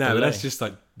not. No, filet. but that's just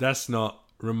like that's not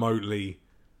remotely.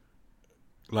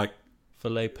 Like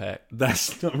Filet pack.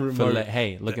 that's not remote. Filet.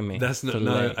 Hey, look at me. That's not. Filet.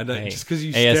 No, I don't. Hey. Just because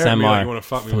you stare at me ASMR. like you want to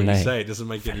fuck me when you Filet. say it doesn't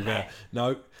make it any better.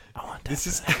 No, I want that this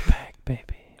is. filet pack, baby.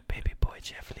 Baby boy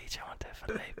Jeff Leach, I want that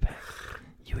filet pack.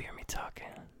 You hear me talking?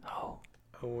 Oh,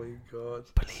 Oh my god,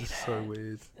 believe this is that. so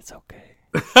weird. it's okay.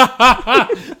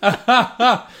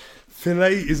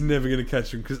 Filet is never going to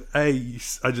catch him because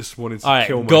I just wanted to All right,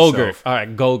 kill Golgurt. myself. All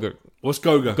right, Golgurt. What's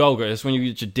Goga? Golgurt. That's when you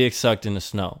get your dick sucked in the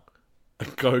snow.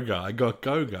 Goga. I got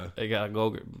Goga. They got a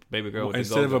Golgurt. Baby girl with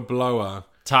Instead the of a Golgurt. blower.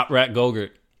 Top rack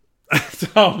Golgurt.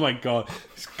 Oh my god,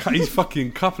 he's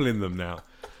fucking coupling them now.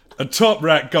 A top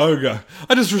rack Goga.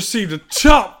 I just received a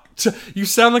top. You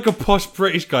sound like a posh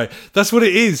British guy. That's what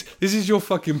it is. This is your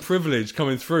fucking privilege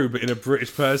coming through, but in a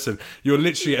British person. You're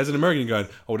literally, as an American, going,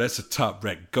 oh, that's a top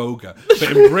rack Goga. But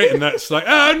in Britain, that's like,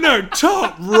 oh no,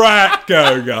 top rack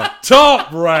Goga.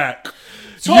 Top rack.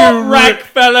 Top rack,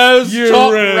 fellas. You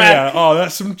Top really rack. are. Oh,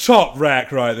 that's some top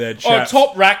rack right there, Oh, chaps.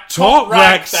 top rack. Top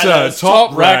rack, sir. fellas.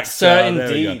 Top rack, sir. sir. There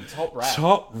we Indeed. go. Top rack.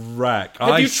 Top rack.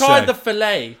 Have you tried the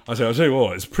filet? I'll tell you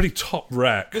what, it's pretty top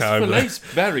rack. This over there. filet's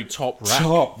very top rack.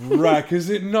 Top rack,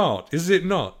 is it not? Is it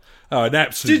not? Oh, an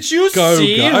absolute Did you Goga.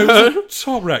 see Oh, her?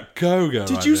 top rack Goga.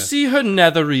 Did right you there. see her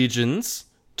nether regions?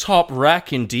 Top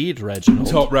rack indeed, Reginald.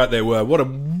 Top rack they were. What a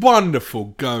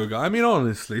wonderful Goga. I mean,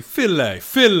 honestly, filet.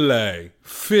 Filet.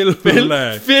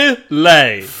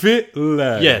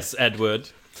 Yes, Edward.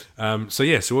 So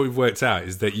what we've worked out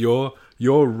is that your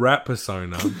rap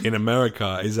persona in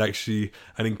America is actually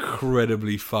an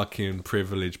incredibly fucking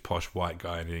privileged posh white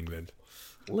guy in England.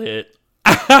 Lit.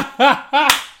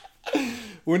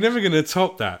 We're never going to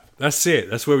top that. That's it.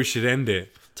 That's where we should end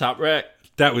it. Top rack.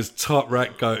 That was top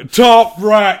rack go. Top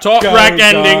rack. Top Goga. rack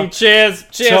ending. Cheers.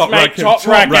 Cheers, Top mate. rack, Top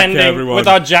rack ending everyone. with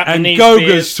our Japanese and Gogas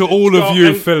beers. to all of you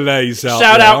And fillets out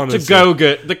shout there, out honestly. to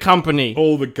Gogurt, the company.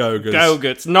 All the Gogas.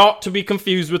 Gogurts, not to be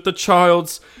confused with the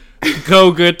child's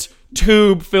Gogurt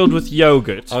tube filled with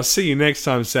yogurt. I'll see you next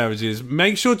time, savages.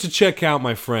 Make sure to check out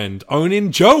my friend Onin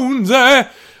Jones.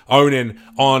 Onin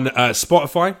on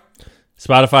Spotify.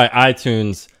 Spotify,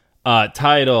 iTunes,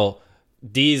 Tidal,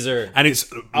 Deezer. And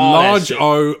it's All that large shit.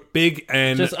 O, big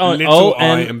N, Just little I,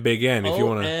 O-N- and big N if you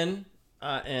want to.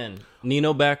 O-N-I-N.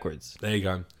 Nino backwards. There you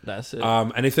go. That's it.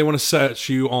 And if they want to search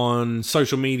you on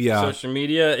social media, Social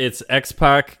media, it's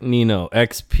Xpac Nino.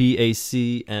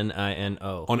 Xpacnino.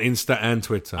 on Insta and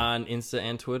Twitter. On Insta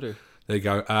and Twitter. There you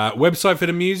go. Website for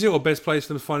the music or best place for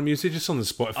them to find music? Just on the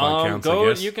Spotify account, I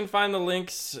guess. You can find the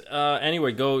links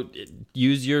anywhere. Go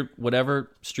use your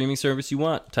whatever streaming service you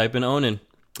want. Type in Onin.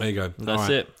 There you go. That's All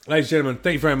right. it. Ladies and gentlemen,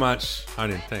 thank you very much.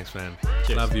 Onin, thanks, man.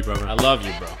 Cheers. Love you, brother. I love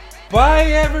you, bro. Bye,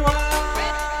 everyone.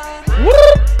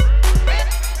 Woo!